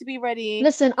Always have to be ready.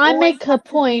 listen. I Always make a have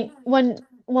to point be.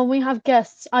 when we have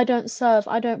guests. I don't serve.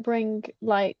 I don't bring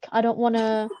like. I don't want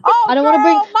to. I Oh, don't want to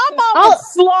bring. girl, my mom would I'll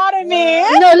slaughter me.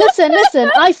 no.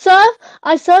 Listen.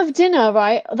 I serve dinner,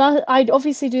 right? That I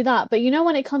obviously do that. But you know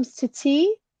when it comes to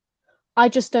tea. I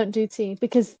just don't do tea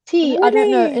because tea, I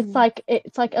don't know, it's Really?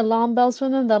 like alarm bells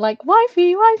from them. They're like,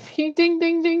 wifey, wifey, ding,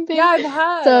 ding, ding, ding. Yeah, I've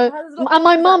heard. So, There's a lot of and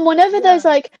my people that, mum, whenever there's yeah.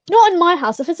 like, not in my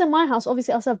house, if it's in my house,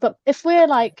 obviously I'll serve, but if we're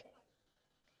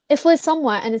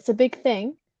somewhere and it's a big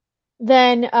thing,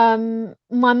 then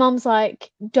my mum's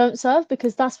like, don't serve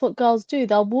because that's what girls do.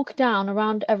 They'll walk down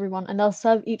around everyone and they'll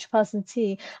serve each person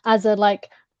tea as a like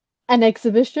an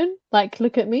exhibition. Like,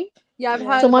 look at me. Yeah, I've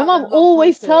Yeah. heard So my about that. mum A lot of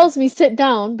always cultures. tells me sit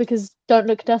down because don't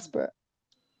look desperate.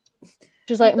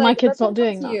 She's like, my Like, kid's let not them come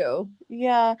doing to that. you.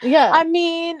 Yeah. Yeah. I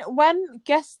mean, when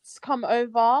guests come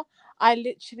over, I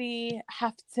literally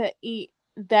have to eat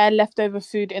their leftover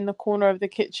food in the corner of the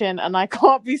kitchen, and I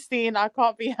can't be seen, I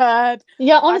can't be heard.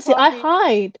 Yeah, I honestly, can't I be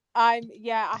hide.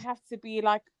 I have to be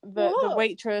like the What?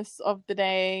 waitress of the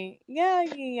day. Yeah.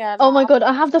 Oh Like, my I'm God,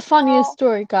 I have the funniest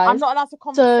story, I'm guys. not allowed to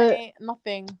So conversate,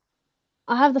 nothing.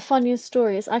 I have the funniest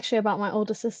story. It's actually about my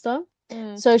older sister.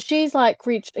 Mm. So she's like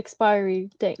reached expiry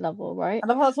date level, right? I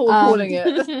love how that's what we're calling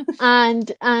it.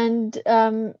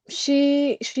 And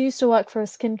she used to work for a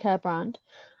skincare brand,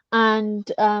 and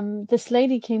this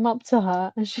lady came up to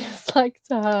her and she was like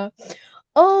to her,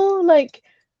 "Oh, like,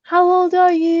 how old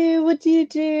are you? What do you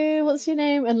do? What's your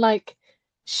name?" And like,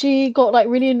 she got like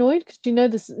really annoyed because she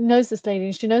knows this lady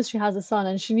and she knows she has a son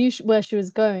and she knew where she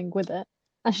was going with it.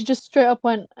 And she just straight up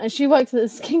went, and she works at a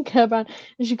skincare brand,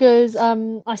 and she goes,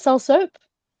 I sell soap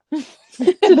to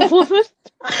the woman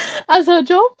as her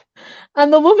job.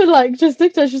 And the woman like just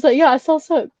looked at her, she's like, yeah, I sell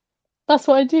soap. That's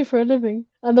what I do for a living.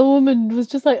 And the woman was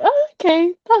just like, oh,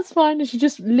 okay, that's fine. And she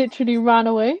just literally ran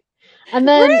away. And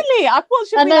then Really? I thought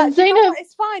she'd and be then like, "Do you know Zainab, what?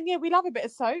 It's fine. Yeah, we love a bit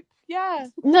of soap. Yeah."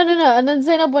 no, no, no. And then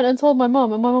Zainab went and told my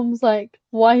mom, and my mom was like,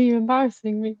 why are you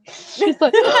embarrassing me? She's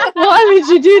like, why would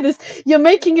you do this? You're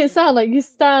making it sound like you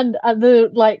stand at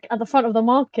the front of the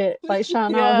market, like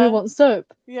shouting out who Yeah. wants soap.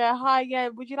 Yeah, hi, yeah.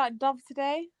 Would you like Dove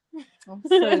today? I'm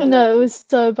so No, it was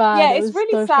so bad. Yeah, It it's was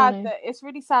really so sad funny.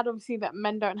 that obviously that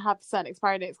men don't have certain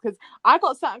expiry dates, because I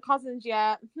got certain cousins,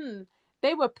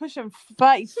 they were pushing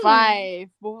 35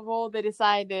 before they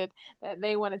decided that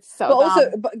they wanted to But settle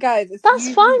also, down. but guys, it's That's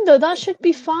usually fine though. That should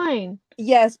be fine.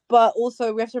 yes, but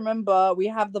also we have to remember we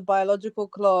have the biological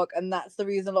clock, and that's the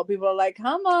reason a lot of people are like,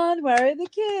 "Come on, where are the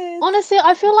kids?" Honestly,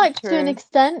 I feel Which is like to an true.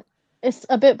 extent, it's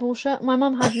a bit bullshit. My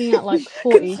mum had me at like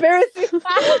 40. Conspiracy.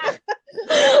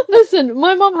 Listen,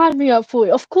 my mum had me at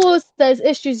 40. Of course, there's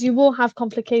issues. You will have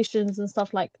complications and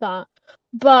stuff like that.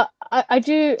 But I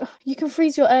do, you can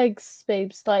freeze your eggs,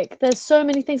 babes. Like, there's so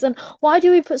many things. And why do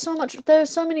we put so much? There are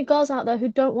so many girls out there who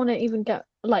don't want to even get,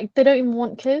 like, they don't even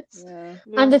want kids. Yeah.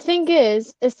 And the thing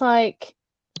is, it's like,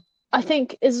 I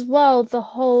think as well the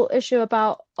whole issue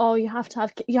about you have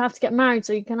to get married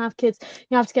so you can have kids.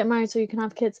 You have to get married so you can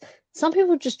have kids. Some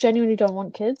people just genuinely don't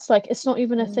want kids. Like it's not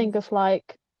even a thing of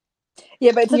like,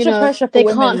 Yeah, but it's you such a know, pressure for they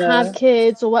women, can't have though.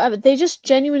 kids or whatever. They just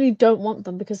genuinely don't want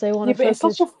them because they want Yeah, to but it's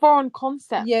focus. such a foreign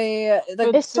concept Yeah.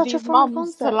 Like, It's for such a these foreign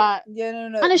mums to concept. like. yeah,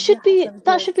 no. And it You should have be to have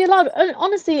that kids. should be allowed. And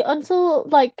honestly, until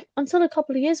a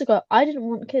couple of years ago, I didn't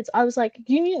want kids. I was like,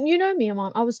 you know me,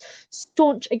 Aman. I was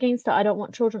staunch against it. I don't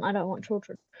want children. I don't want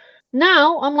children.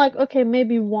 Now I'm like, okay,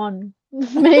 maybe one,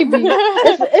 maybe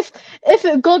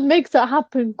if God makes it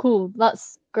happen, cool.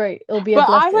 That's great. It'll be a But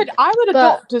blessing. I would But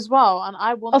adopt as well, and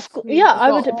I want to yeah,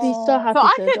 I would adopt. be so Oh. happy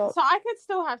to adopt. So I could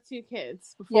still have 2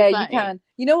 kids before Yeah, 30. you can.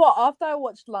 You know what? After I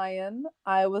watched Lion,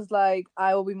 I was like,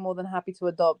 I will be more than happy to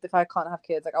adopt if I can't have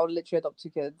kids. Like, I would literally adopt 2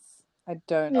 kids. I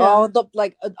don't. Yeah. I'll adopt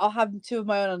like I'll have 2 of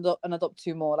my own and adopt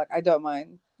 2 more. Like, I don't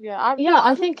mind. Yeah, I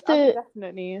would think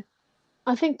definitely.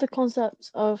 I think the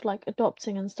concept of like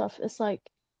adopting and stuff is like,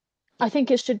 I think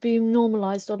it should be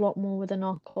normalized a lot more within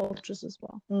our cultures as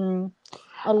well.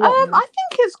 A lot more. I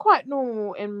think it's quite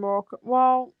normal in Morocco.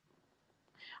 Well,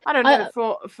 I don't know.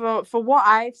 For what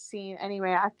I've seen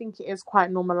anyway, I think it is quite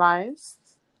normalized.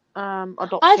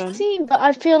 Adoption. I've seen, but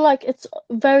I feel like it's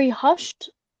very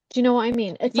hushed. Do you know what I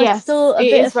mean? It's like Yes, still a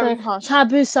it bit is of very a hushed.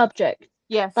 taboo subject.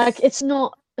 Yes. Like it's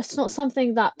not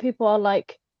something that people are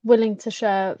like willing to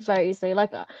share very easily.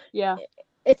 Like Yeah.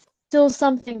 it's still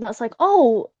something that's like,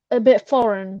 oh, a bit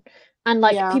foreign, and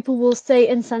like Yeah. people will say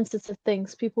insensitive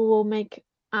things. People will make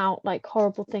out like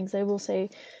horrible things. They will say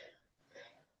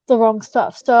the wrong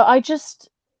stuff. So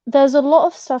there's a lot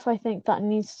of stuff I think that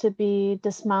needs to be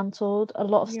dismantled. A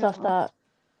lot of stuff that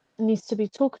needs to be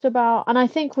talked about. And I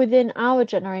think within our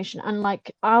generation and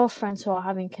like our friends who are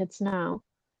having kids now,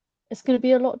 it's going to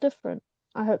be a lot different.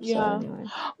 I hope so anyway.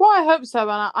 Well, I hope so.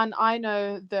 And I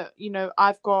know that,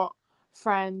 I've got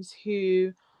friends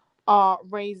who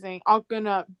are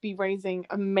gonna be raising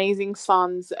amazing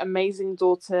sons, amazing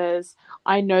daughters.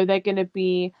 I know they're gonna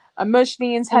be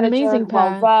emotionally Amazing intelligent,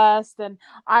 well parents. versed,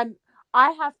 and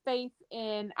I have faith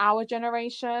in our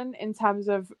generation in terms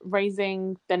of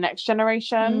raising the next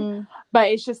generation. But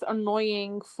it's just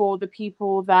annoying for the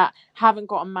people that haven't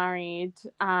gotten married,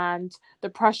 and the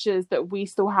pressures that we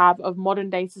still have of modern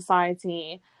day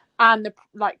society, and the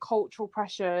like cultural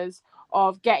pressures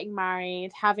of getting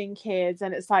married, having kids.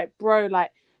 And it's like, bro,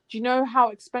 like, do you know how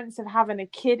expensive having a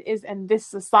kid is in this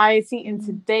society, in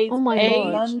today's Oh my age?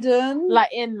 God. London. Like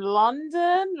in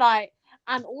London, like,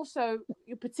 and also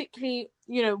particularly,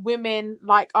 you know, women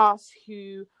like us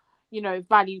who, you know,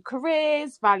 value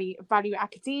careers, value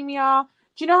academia.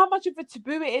 Do you know how much of a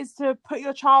taboo it is to put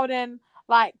your child in,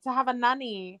 like, to have a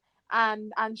nanny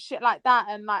and shit like that?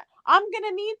 And like, I'm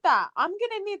gonna need that. I'm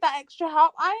gonna need that extra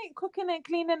help. I ain't cooking and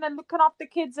cleaning and looking after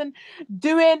kids and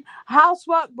doing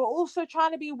housework, but also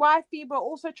trying to be wifey, but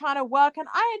also trying to work. And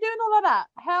I ain't doing all of that.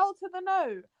 Hell to the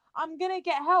no. I'm gonna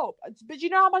get help. But you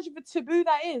know how much of a taboo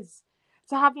that is,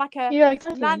 to have like a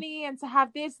Exactly. nanny, and to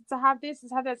have this, to have this, and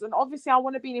to have this. And obviously I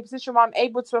want to be in a position where I'm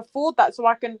able to afford that, so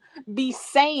I can be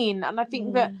sane. And I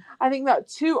think that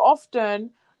too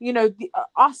often, you know,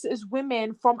 us as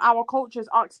women from our cultures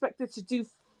are expected to do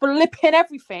flipping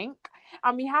everything,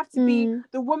 and we have to be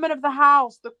the woman of the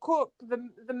house, the cook,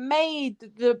 the maid,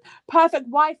 the perfect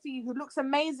wifey who looks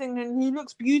amazing and who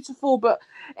looks beautiful, but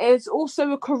is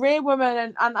also a career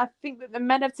woman. And I think that the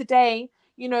men of today,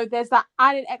 you know, there's that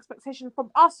added expectation from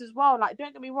us as well. Like,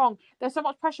 don't get me wrong, there's so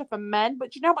much pressure for men,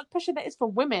 but you know how much pressure there is for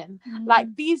women?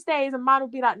 Like, these days a man will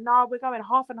be like, nah, we're going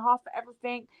half and half for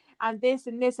everything, and this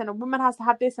and this, and a woman has to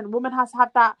have this and a woman has to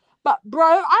have that. But bro,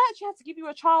 I actually have to give you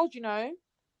a child, you know.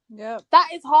 Yeah, that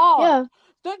is hard. Yeah.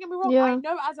 Don't get me wrong. Yeah. I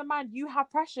know as a man you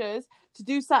have pressures to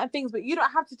do certain things, but you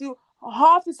don't have to do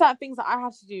half the certain things that I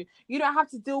have to do. You don't have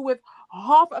to deal with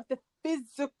half of the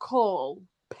physical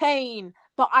pain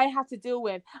that I have to deal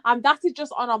with, and that is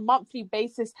just on a monthly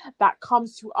basis that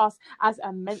comes to us as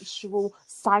a menstrual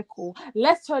cycle,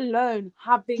 let alone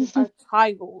having a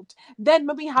child. Then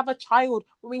when we have a child,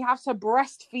 when we have to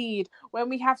breastfeed, when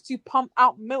we have to pump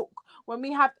out milk, when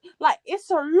we have, like, it's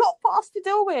a lot for us to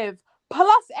deal with,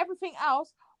 plus everything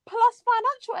else, plus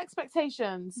financial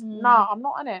expectations. Nah, I'm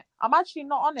not on it. I'm actually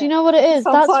not on it. Do you know what it is?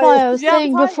 I'm That's why tired. I was Yeah, I'm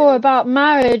saying before tired. about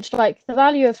marriage, like the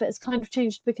value of it has kind of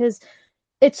changed, because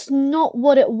it's not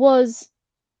what it was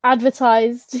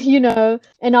advertised, you know,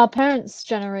 in our parents'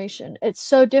 generation. It's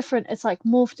so different. It's like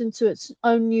morphed into its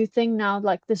own new thing now,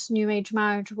 like this new age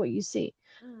marriage, what you see.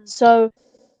 So,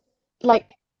 like,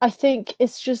 I think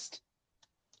it's just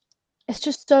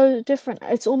so different.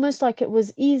 It's almost like it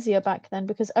was easier back then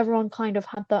because everyone kind of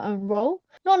had their own role.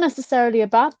 Not necessarily a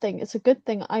bad thing, it's a good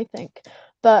thing, I think.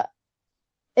 But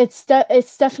it's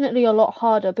definitely a lot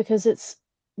harder because it's,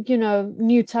 you know,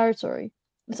 new territory.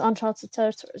 It's uncharted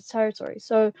territory.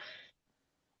 So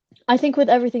I think with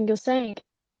everything you're saying,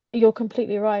 you're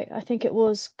completely right. I think it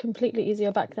was completely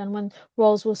easier back then when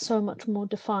roles were so much more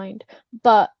defined.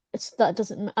 But I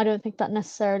don't think that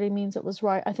necessarily means it was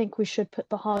right. I think we should put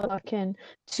the hard work in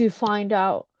to find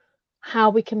out how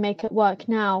we can make it work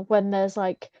now when there's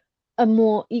like a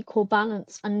more equal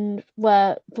balance, and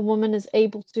where the woman is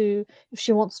able to, if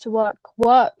she wants to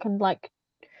work and, like,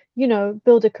 you know,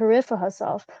 build a career for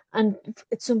herself. And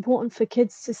it's important for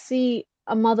kids to see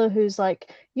a mother who's,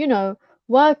 like, you know,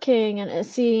 working, and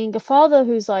seeing a father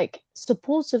who's like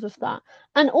supportive of that.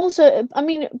 And also, I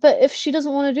mean, but if she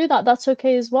doesn't want to do that, that's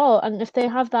okay as well. And if they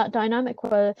have that dynamic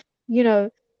where, you know,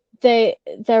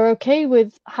 they're okay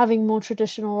with having more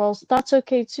traditional roles, that's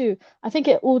okay too. I think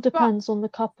it all depends on the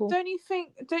couple. Don't you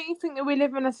think that we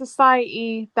live in a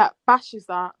society that bashes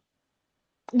that?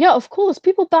 Yeah, of course.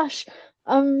 People bash,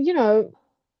 you know,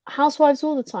 housewives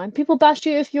all the time. People bash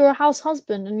you if you're a house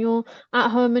husband and you're at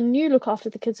home and you look after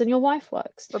the kids and your wife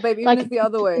works. But babe, even Like, if the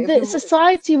other way, the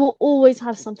society will always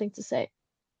have something to say.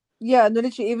 Yeah, no,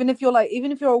 literally, even if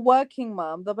you're a working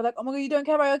mom, they'll be like, oh my God, you don't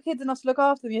care about your kids enough to look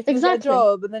after them. You have to go get a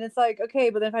job. And then it's like, okay,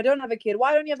 but then if I don't have a kid,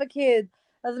 why don't you have a kid?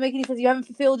 Doesn't make any sense. You haven't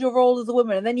fulfilled your role as a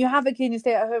woman. And then you have a kid and you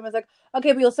stay at home. It's like,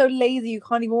 okay, but you're so lazy, you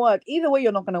can't even work. Either way,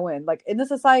 you're not going to win. Like, in the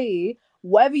society,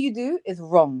 whatever you do is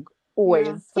wrong, always,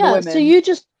 for the women. So you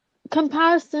just,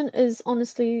 comparison is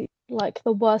honestly like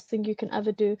the worst thing you can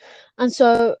ever do. And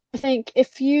so I think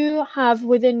if you have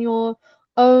within your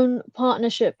own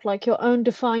partnership, like your own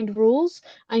defined rules,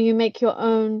 and you make your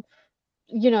own,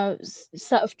 you know,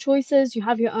 set of choices, you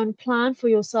have your own plan for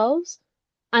yourselves,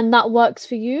 and that works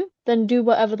for you, then do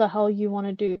whatever the hell you want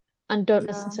to do, and don't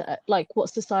listen to like what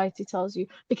society tells you,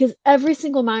 because every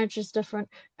single marriage is different,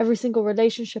 every single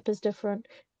relationship is different.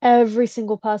 Every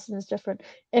single person is different.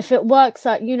 If it works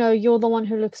that, you're the one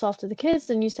who looks after the kids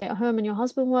and you stay at home and your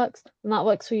husband works, then that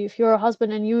works for you. If you're a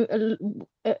husband and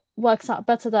it works out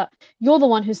better that you're the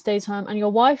one who stays home and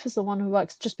your wife is the one who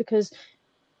works just because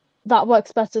that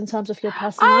works better in terms of your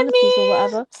personalities or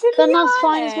whatever, then that's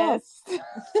fine as well.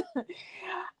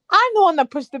 I'm the one that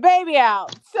pushed the baby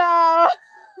out, so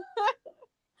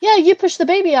yeah, you push the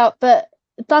baby out, but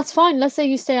that's fine. Let's say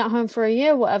you stay at home for a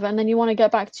year, whatever, and then you want to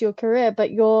get back to your career,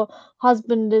 but your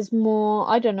husband is more,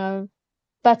 I don't know,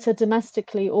 better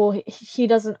domestically, or he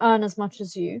doesn't earn as much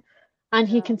as you, and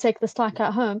he can take the slack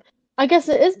at home. I guess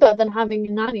it is better than having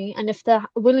a nanny, and if they're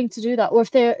willing to do that, or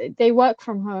if they work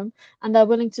from home and they're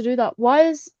willing to do that,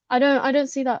 I don't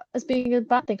see that as being a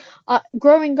bad thing.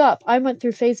 Growing up, I went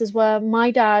through phases where my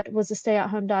dad was a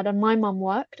stay-at-home dad, and my mum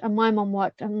worked, and my mum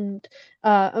worked, and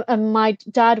my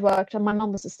dad worked, and my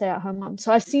mum was a stay-at-home mum.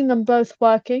 So I've seen them both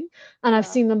working, and I've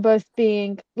seen them both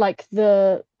being like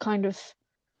the kind of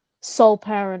sole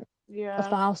parent of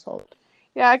the household.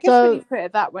 Yeah, I guess when you put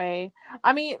it that way.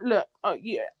 I mean, look,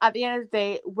 at the end of the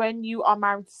day, when you are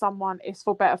married to someone, it's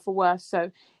for better, for worse.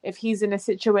 So if he's in a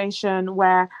situation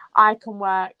where I can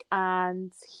work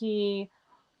and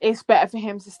it's better for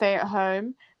him to stay at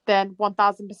home, then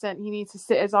 1000% he needs to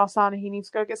sit his ass down and he needs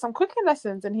to go get some cooking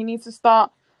lessons and he needs to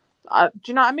start. Do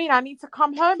you know what I mean? I need to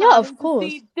come home and of course.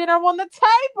 see dinner on the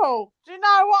table. Do you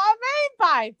know what I mean,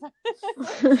 babe?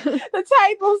 The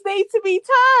tables need to be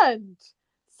turned.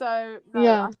 So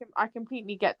I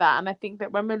completely get that, and I think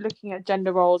that when we're looking at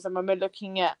gender roles and when we're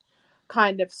looking at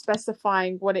kind of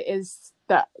specifying what it is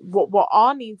that what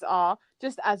our needs are,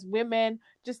 just as women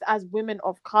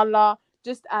of color,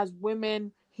 just as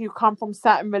women who come from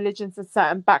certain religions and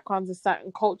certain backgrounds and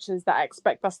certain cultures that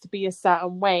expect us to be a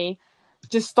certain way,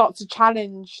 just start to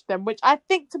challenge them, which I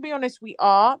think, to be honest, we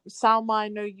are. Salma, I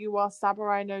know you are.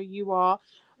 Sabra, I know you are.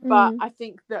 But I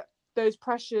think that those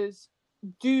pressures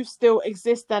do still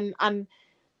exist, and I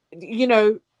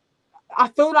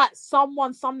feel like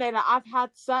someday, like I've had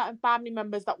certain family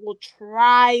members that will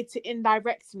try to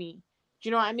indirect me. Do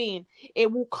you know what I mean?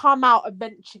 It will come out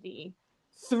eventually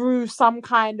through some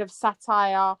kind of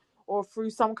satire or through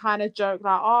some kind of joke,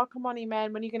 like, oh, come on,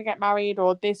 man, when are you gonna get married,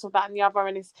 or this or that and the other,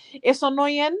 and it's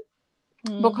annoying.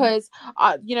 Because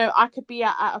I could be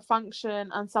at a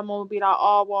function and someone will be like,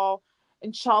 oh, well,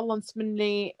 inshallah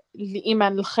nsminli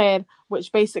iman al-khair,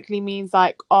 which basically means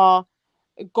like, oh,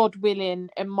 God willing,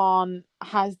 Iman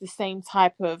has the same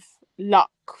type of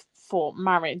luck for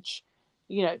marriage,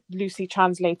 loosely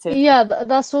translated. Yeah,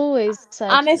 that's always said.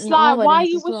 And it's like, why are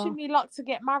you wishing me luck to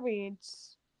get married?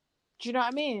 Do you know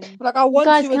what I mean? Like, I want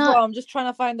to as well. I'm just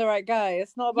trying to find the right guy.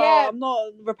 It's not about. Yeah. I'm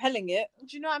not repelling it.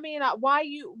 Do you know what I mean? Like, why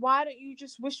don't you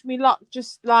just wish me luck?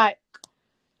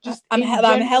 I'm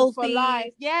healthy for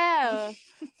life. Yeah,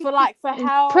 for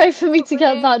health. Pray for me to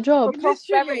get that job. For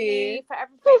prosperity, for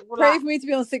everything. Pray for me to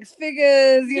be on 6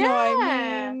 figures. You know what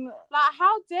I mean? Like,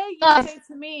 how dare you say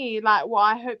to me, like, well,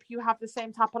 I hope you have the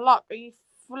same type of luck. Are you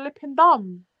flipping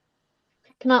dumb?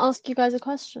 Can I ask you guys a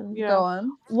question? Yeah. Go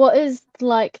on. What is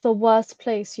like the worst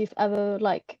place you've ever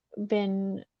like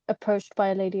been approached by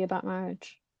a lady about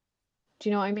marriage? Do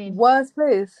you know what I mean? Worst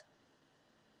place?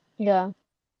 Yeah.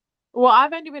 Well,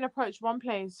 I've only been approached one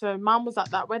place. So Mum was at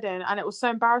that wedding, and it was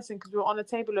so embarrassing because we were on a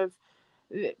table of.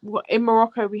 In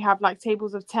Morocco, we have like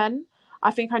tables of 10. I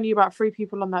think I knew about 3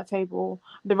 people on that table.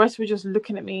 The rest were just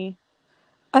looking at me.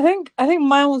 I think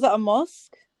mine was at a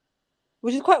mosque,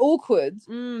 which is quite awkward.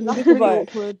 That's really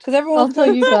awkward. Because everyone's I'll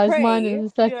tell you guys mine in a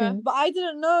second. Yeah. But I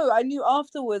didn't know. I knew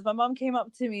afterwards. My mum came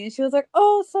up to me and she was like,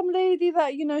 oh, some lady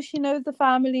that, she knows the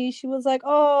family. She was like,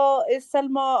 oh, is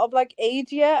Selma of like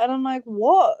age yet? And I'm like,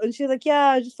 what? And she was like,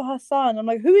 yeah, just for her son. I'm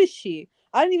like, who is she?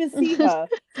 I didn't even see her.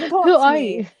 Who are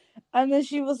you? And then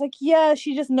she was like, yeah,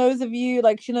 she just knows of you,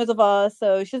 like she knows of us,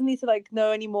 so she doesn't need to like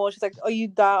know anymore. She's like, are you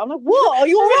down? I'm like, what? Are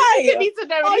you alright? You need to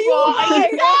know anymore. Are you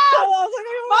alright? I was like,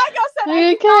 my girl said, are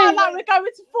you okay? Like we're going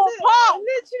to Fort Park.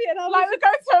 Literally, and I was like, we're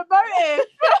going to a motive.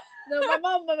 No,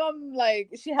 my mum, like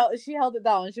she held it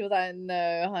down. She was like,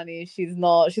 no, honey, she's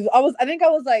not. I think I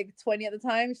was like 20 at the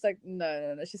time. She's like,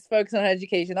 no. She's focused on her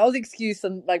education. That was the excuse,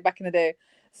 like back in the day.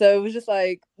 So it was just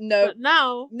like, no. But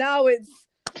now it's.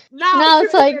 Now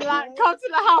it's like, come to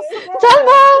the house.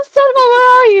 Selma,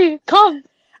 where are you? Come.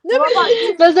 No,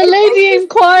 but there's a lady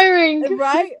inquiring.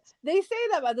 Right? They say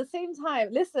that, but at the same time,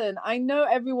 listen, I know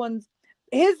everyone's.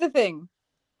 Here's the thing.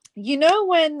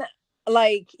 When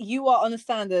like you are on a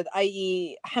standard,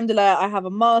 i.e., alhamdulillah, I have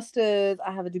a master's,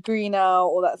 I have a degree now,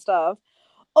 all that stuff.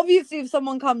 Obviously, if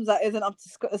someone comes that isn't up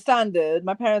to standard,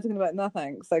 my parents are going to be like, no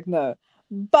thanks, like no.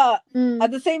 But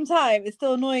at the same time, it's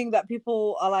still annoying that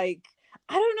people are like,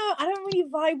 I don't know. I don't really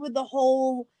vibe with the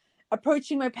whole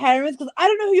approaching my parents because I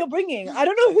don't know who you're bringing. I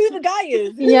don't know who the guy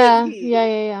is. Who Yeah, is he?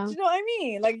 yeah. Do you know what I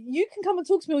mean? Like, you can come and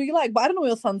talk to me all you like, but I don't know what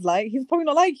your son's like. He's probably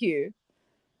not like you.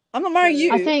 I'm not marrying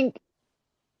you. I think,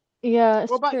 yeah,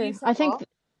 it's What about true. you, I think Sarah?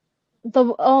 the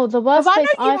worst Because I place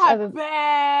know you've I've had ever.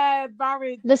 bare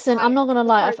married Listen, I'm like not gonna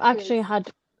lie. I've approaches. actually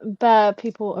had bare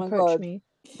people Oh my approach God. me,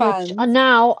 which Fans.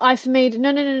 now I've made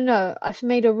no. I've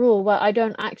made a rule where I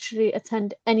don't actually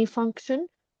attend any function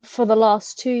for the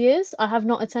last 2 years. I have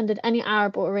not attended any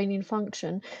Arab or Iranian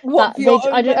function. What, That for your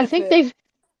own I think benefit?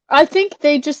 I think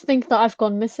they just think that I've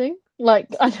gone missing. Like,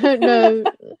 I don't know.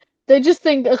 They just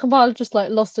think Kamal just like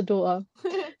lost a daughter.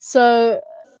 So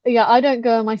yeah, I don't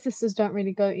go. My sisters don't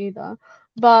really go either.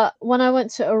 But when I went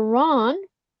to Iran,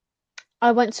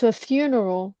 I went to a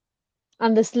funeral,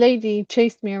 and this lady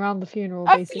chased me around the funeral,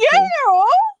 A basically. funeral?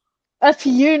 A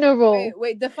funeral.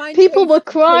 Wait, define People were chase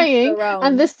crying, around.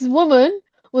 and this woman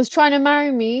was trying to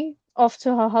marry me off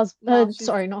to her husband.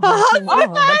 Sorry, not her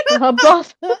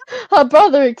husband. Her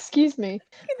brother. Excuse me,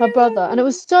 her brother. And it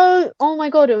was so. Oh my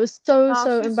God, it was so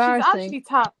She's embarrassing. actually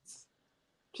tapped.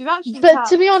 She's actually But tapped.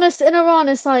 to be honest, in Iran,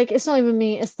 it's like it's not even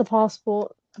me; it's the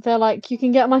passport. They're like, you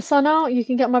can get my son out, you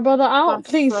can get my brother out, That's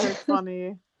please. so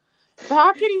funny. But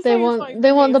how can you They say it's not want even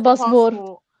they me, want the it's the passport.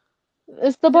 passport?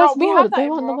 It's the You know, we have passport. that They in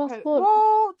want the Morocco. passport.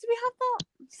 Well, do we have that,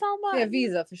 Salma? Yeah,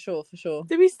 visa for sure.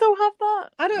 Do we still have that?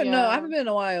 I don't know. I Yeah. haven't been in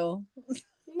a while.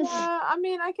 Yeah, I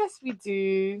mean, I guess we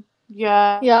do.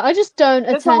 Yeah. Yeah, I just don't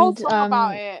There's a whole attend song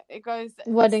about it. It goes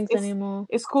weddings anymore.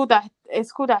 it's called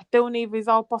Ehtewni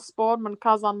Visa Passport من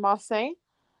Kazan Marseille.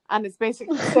 And it's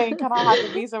basically saying, can I have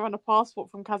a visa and a passport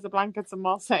from Casablanca to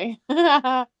Marseille?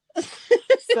 So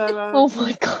Oh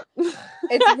my God.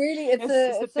 It's really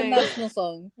it's a thing. national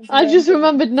song. I just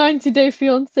remembered 90 Day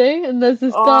Fiancé, and there's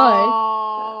this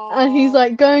guy, and he's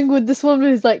like going with this woman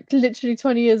who's like literally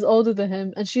 20 years older than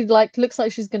him, and she like looks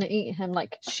like she's gonna eat him.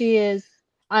 Like, she is.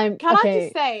 Can I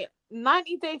just say,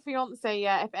 90 Day Fiancé,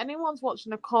 yeah, if anyone's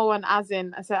watching Nicole and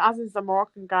Azin, so Azin's the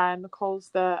Moroccan guy and Nicole's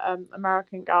the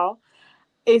American girl,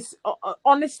 it's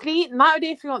honestly, 90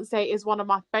 Day Fiancé is one of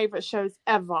my favorite shows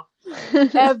ever.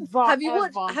 Ever. Have you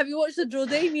watched the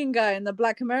Jordanian guy and the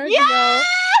Black American Yeah! girl?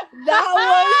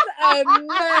 That was a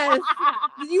mess.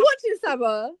 Did you watch it,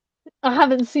 Saba? I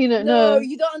haven't seen it. No, No,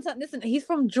 you don't understand. Listen, he's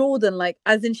from Jordan, like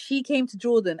as in she came to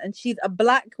Jordan, and she's a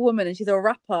black woman, and she's a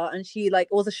rapper, and she like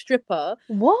was a stripper.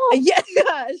 What? And yeah,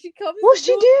 and she comes. What's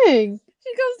she doing?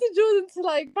 She comes to Jordan to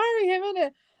like marry him,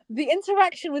 innit? The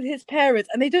interaction with his parents,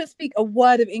 and they don't speak a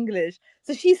word of English,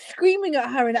 so she's screaming at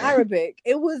her in Arabic.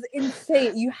 It was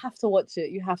insane. You have to watch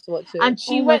it. And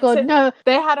she no.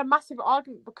 They had a massive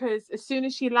argument because as soon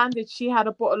as she landed, she had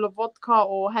a bottle of vodka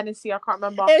or Hennessy, I can't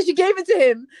remember. And she gave it to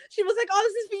him. She was like, "Oh,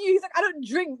 this is for you." He's like, "I don't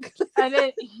drink." And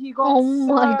then he got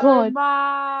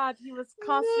mad. He was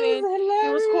cussing. He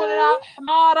was calling out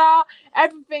Hamara.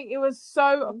 Everything. It was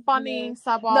so funny,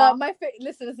 Sabah. No,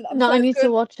 listen. I need to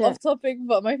watch it. Off topic,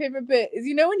 but my favorite bit is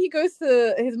when he goes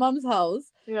to his mum's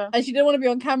house, and she didn't want to be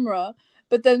on camera,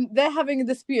 but then they're having a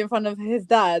dispute in front of his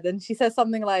dad, and she says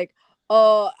something like,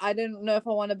 "Oh, I don't know if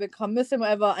I want to become Muslim, or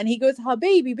whatever." And he goes to her,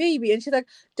 baby, and she's like,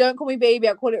 "Don't call me baby.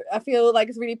 I feel like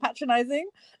it's really patronizing."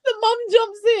 The mum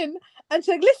jumps in and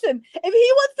she's like, "Listen, if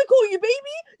he wants to call you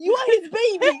baby, you are his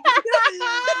baby."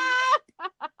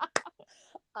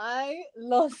 I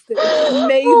lost it. It's an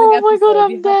amazing episode. My God,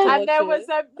 I'm dead. And there was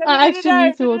I actually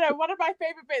need to watch it. One of my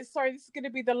favorite bits. Sorry, this is going to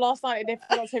be the last 90 Day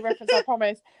Fiancé reference, I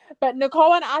promise. But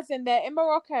Nicole and Azin, they're in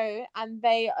Morocco, and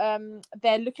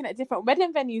they're looking at different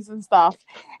wedding venues and stuff.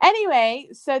 Anyway,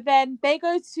 so then they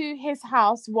go to his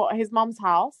house, his mum's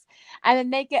house, and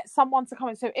then they get someone to come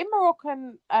in. So in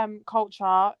Moroccan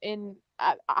culture, in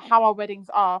how our weddings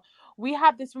are, we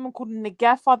have this woman called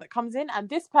Negefa that comes in, and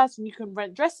this person, you can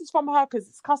rent dresses from her because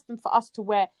it's custom for us to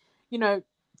wear,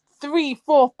 3,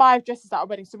 4, 5 dresses at our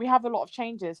wedding. So we have a lot of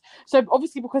changes. So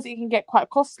obviously, because it can get quite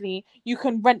costly, you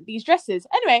can rent these dresses.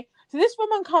 Anyway, so this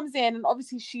woman comes in, and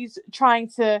obviously she's trying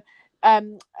to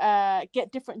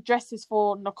get different dresses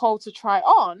for Nicole to try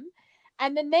on.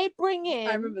 And then they bring in...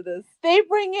 I remember this. They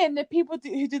bring in the people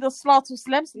who do the Salatul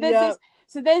Salam.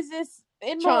 So there's this...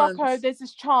 In Morocco, there's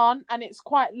this chant, and it's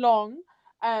quite long.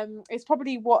 It's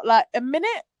probably like a minute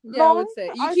long. Yeah, I would say.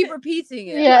 You keep repeating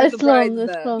it. Yeah, it's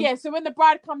long. Yeah, so when the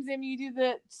bride comes in, you do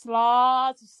the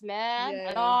Salatul Salam,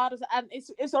 and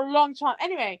it's a long chant.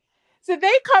 Anyway, so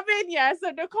they come in, so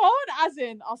Nicole and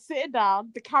Azin are sitting down,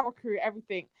 the camera crew,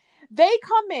 everything. They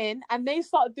come in and they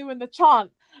start doing the chant,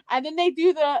 and then they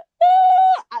do the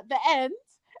at the end,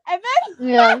 and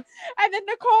then and then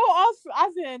Nicole asks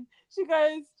Azin, she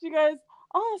goes,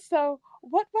 oh, so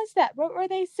what was that? What were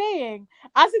they saying?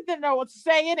 Isaac didn't know what to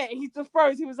say in it. He just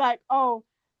froze. He was like, oh,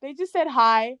 they just said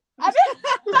hi. And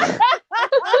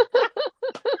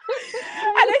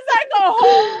it's like a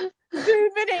whole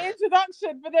 2-minute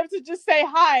introduction for them to just say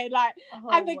hi. Like,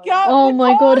 and the girl. Oh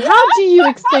my God. How do you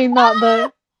explain that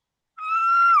though?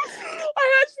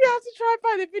 I actually have to try and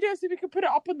find the video so we can put it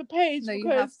up on the page. No, you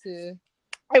have to.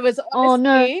 It was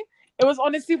honestly, it was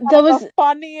honestly one of the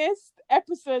funniest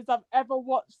episodes I've ever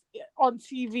watched on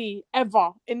TV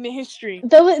ever in the history.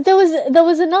 There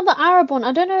was another Arab one.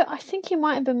 I don't know. I think he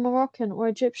might have been Moroccan or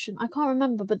Egyptian. I can't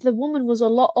remember. But the woman was a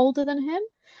lot older than him,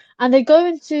 and they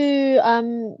go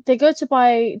to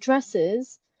buy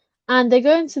dresses, and they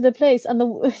go into the place, and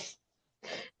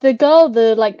the girl,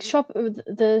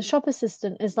 the shop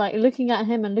assistant is like looking at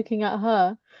him and looking at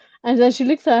her, and then she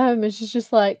looks at him and she's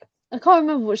just like, I can't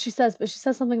remember what she says, but she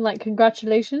says something like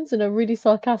congratulations in a really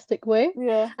sarcastic way.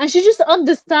 Yeah. And she just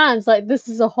understands like this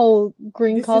is a whole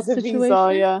green card situation.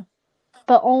 Visa, yeah.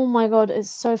 But oh my God, it's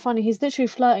so funny. He's literally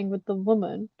flirting with the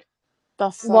woman.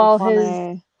 That's so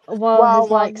funny. His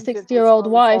 60-year-old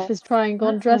wife is trying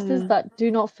on dresses that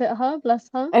do not fit her, bless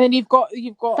her. And then you've got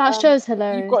that show's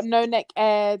hilarious. You've got No Neck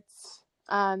Eds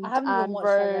and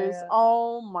Rose.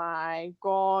 Oh my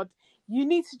God. You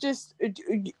need to just,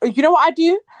 you know what I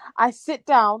do? I sit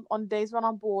down on days when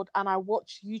I'm bored and I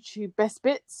watch YouTube best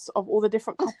bits of all the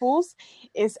different couples.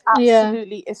 It's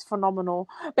absolutely, it's phenomenal.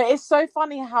 But it's so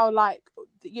funny how, like,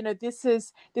 you know, this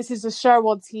is a show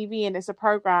on TV and it's a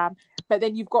program, but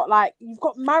then you've got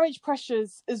marriage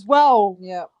pressures as well.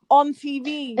 Yeah. On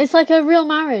TV. It's like a real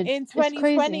marriage in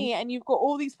 2020, and you've got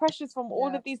all these pressures from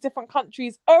all of these different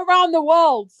countries around the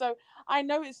world. So I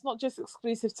know it's not just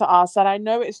exclusive to us, and I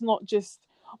know it's not just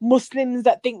Muslims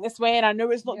that think this way, and I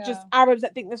know it's not just Arabs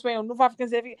that think this way or North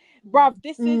Africans that think. Bruv,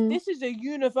 this is a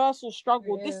universal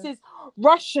struggle. This is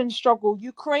Russian struggle,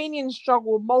 Ukrainian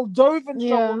struggle, Moldovan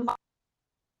struggle,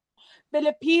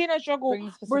 Filipino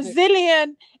struggle,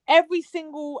 Brazilian. Every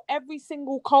single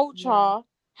culture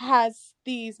has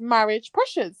these marriage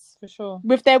pressures for sure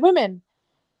with their women.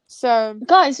 So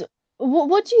guys,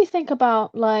 what do you think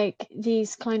about like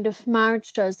these kind of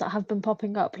marriage shows that have been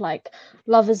popping up, like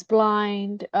Love is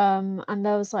Blind, and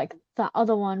there was like that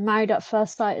other one, Married at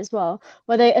First Sight as well,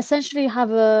 where they essentially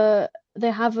have a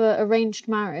arranged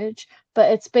marriage,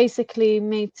 but it's basically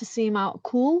made to seem out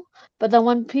cool. But then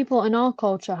when people in our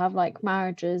culture have like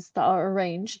marriages that are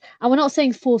arranged, and we're not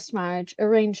saying forced marriage,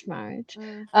 arranged marriage,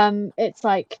 it's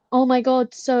like, oh my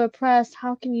God, so oppressed.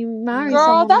 How can you marry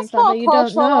someone like that you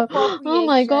don't know? Oh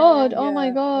my God, oh my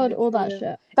God, all that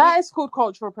shit. That is called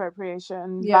cultural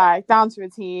appropriation, like down to a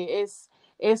T.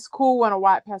 It's cool when a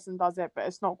white person does it, but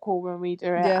it's not cool when we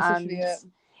do it.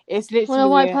 It's literally when a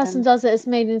white person does it, it's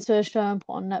made into a show and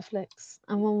put on Netflix,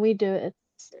 and when we do it,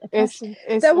 it's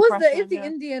the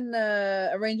Indian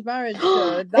arranged marriage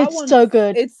show. It's so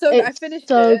good. It's so good. I finished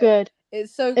so it. Good.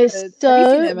 It's so good. It's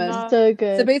so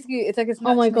good. So basically, it's like a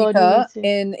matchmaker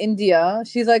in India.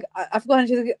 She's like, I forgot.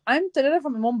 She's like, I'm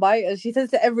from Mumbai. And she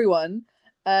says to everyone,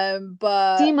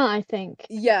 but Seema, I think.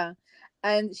 Yeah.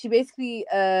 And she basically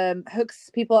hooks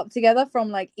people up together from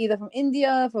like either from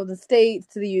India, from the States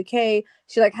to the UK.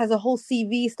 She like has a whole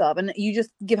CV stuff, and you just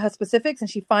give her specifics, and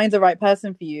she finds the right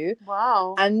person for you.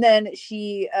 Wow! And then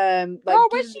she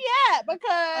where's she at? Because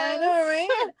I know,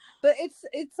 right? But it's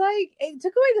like it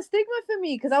took away the stigma for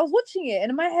me because I was watching it,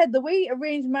 and in my head, the way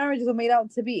arranged marriages are made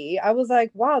out to be, I was like,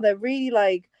 wow, they're really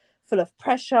like full of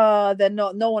pressure. They're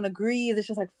not. No one agrees. It's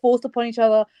just like forced upon each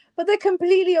other. But they're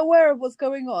completely aware of what's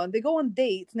going on. They go on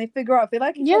dates and they figure out if they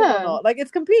like each other or not. Like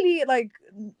it's completely like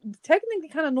technically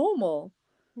kind of normal.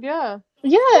 Yeah.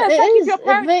 Yeah, it's it like is. If your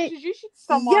parents introduce you to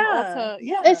someone,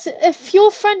 it's if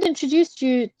your friend introduced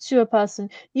you to a person,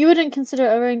 you wouldn't consider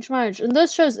it arranged marriage. In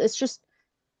those shows, it's just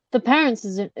the parents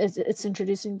it's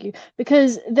introducing you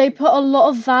because they put a lot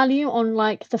of value on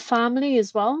like the family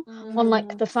as well, on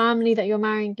like the family that you're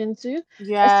marrying into.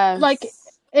 Yes. It's, like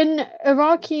in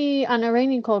Iraqi and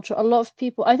Iranian culture, a lot of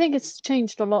people, I think it's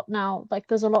changed a lot now. Like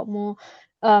there's a lot more,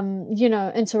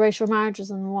 interracial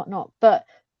marriages and whatnot. But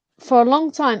for a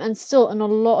long time, and still in a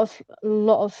lot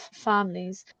of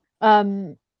families,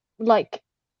 like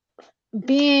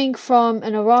being from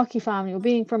an Iraqi family or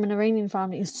being from an Iranian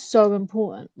family is so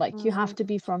important. Like you have to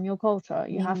be from your culture,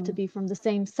 you have to be from the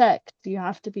same sect, you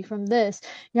have to be from this,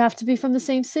 you have to be from the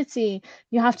same city,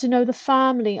 you have to know the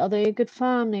family. Are they a good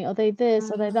family? Are they this?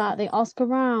 Are they that? They ask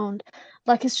around.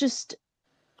 Like it's just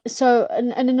so,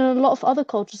 and in a lot of other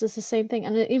cultures it's the same thing.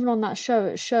 And even on that show,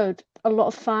 it showed a lot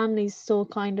of families still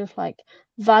kind of like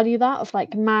value that of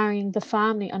like marrying the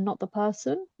family and not the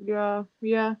person. Yeah,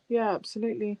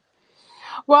 absolutely.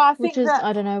 Well, I which think is, that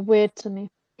I don't know, weird to me.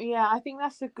 yeah, I think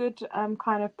that's a good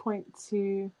kind of point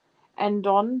to end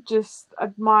on. Just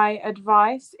my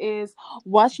advice is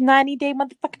watch 90 Day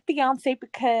Motherfucking Fiance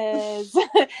because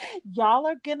y'all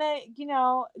are gonna,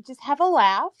 just have a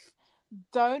laugh.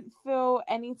 Don't feel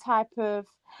any type of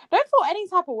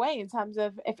way in terms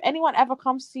of if anyone ever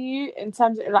comes to you in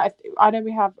terms of like I know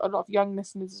we have a lot of young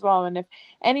listeners as well, and if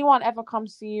anyone ever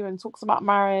comes to you and talks about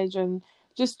marriage, and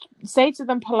just say to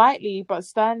them politely but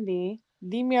sternly,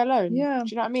 leave me alone. Yeah. Do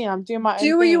you know what I mean? I'm doing my own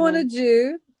Do what thing you want to and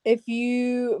do. If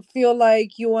you feel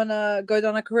like you want to go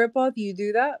down a career path, you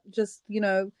do that. Just,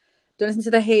 don't listen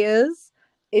to the haters.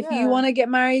 If you want to get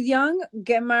married young,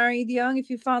 get married young. If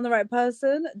you found the right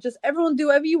person, just everyone do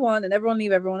whatever you want and everyone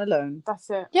leave everyone alone. that's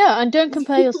it. Yeah, and don't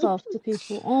compare yourself to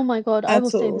people. Oh my God, I At will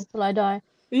say all. this till I die.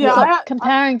 Yeah, Stop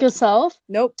comparing yourself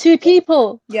Nope. to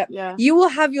people. Yep. Yeah. You will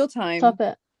have your time. Stop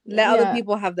it. Let other Yeah.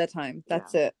 people have their time.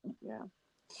 That's it. Yeah.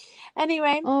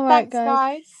 Anyway, All right, thanks,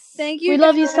 guys. Thank you. We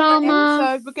love you, guys.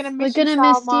 Salma. We're gonna We're miss you, gonna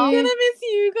miss Salma. you. Gonna miss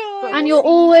you But guys. And we'll you're see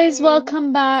you always soon.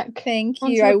 welcome back. Thank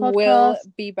onto you. the I will podcast.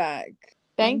 be back.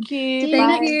 Thank you. See you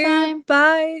Bye. next time.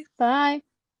 Bye. Bye.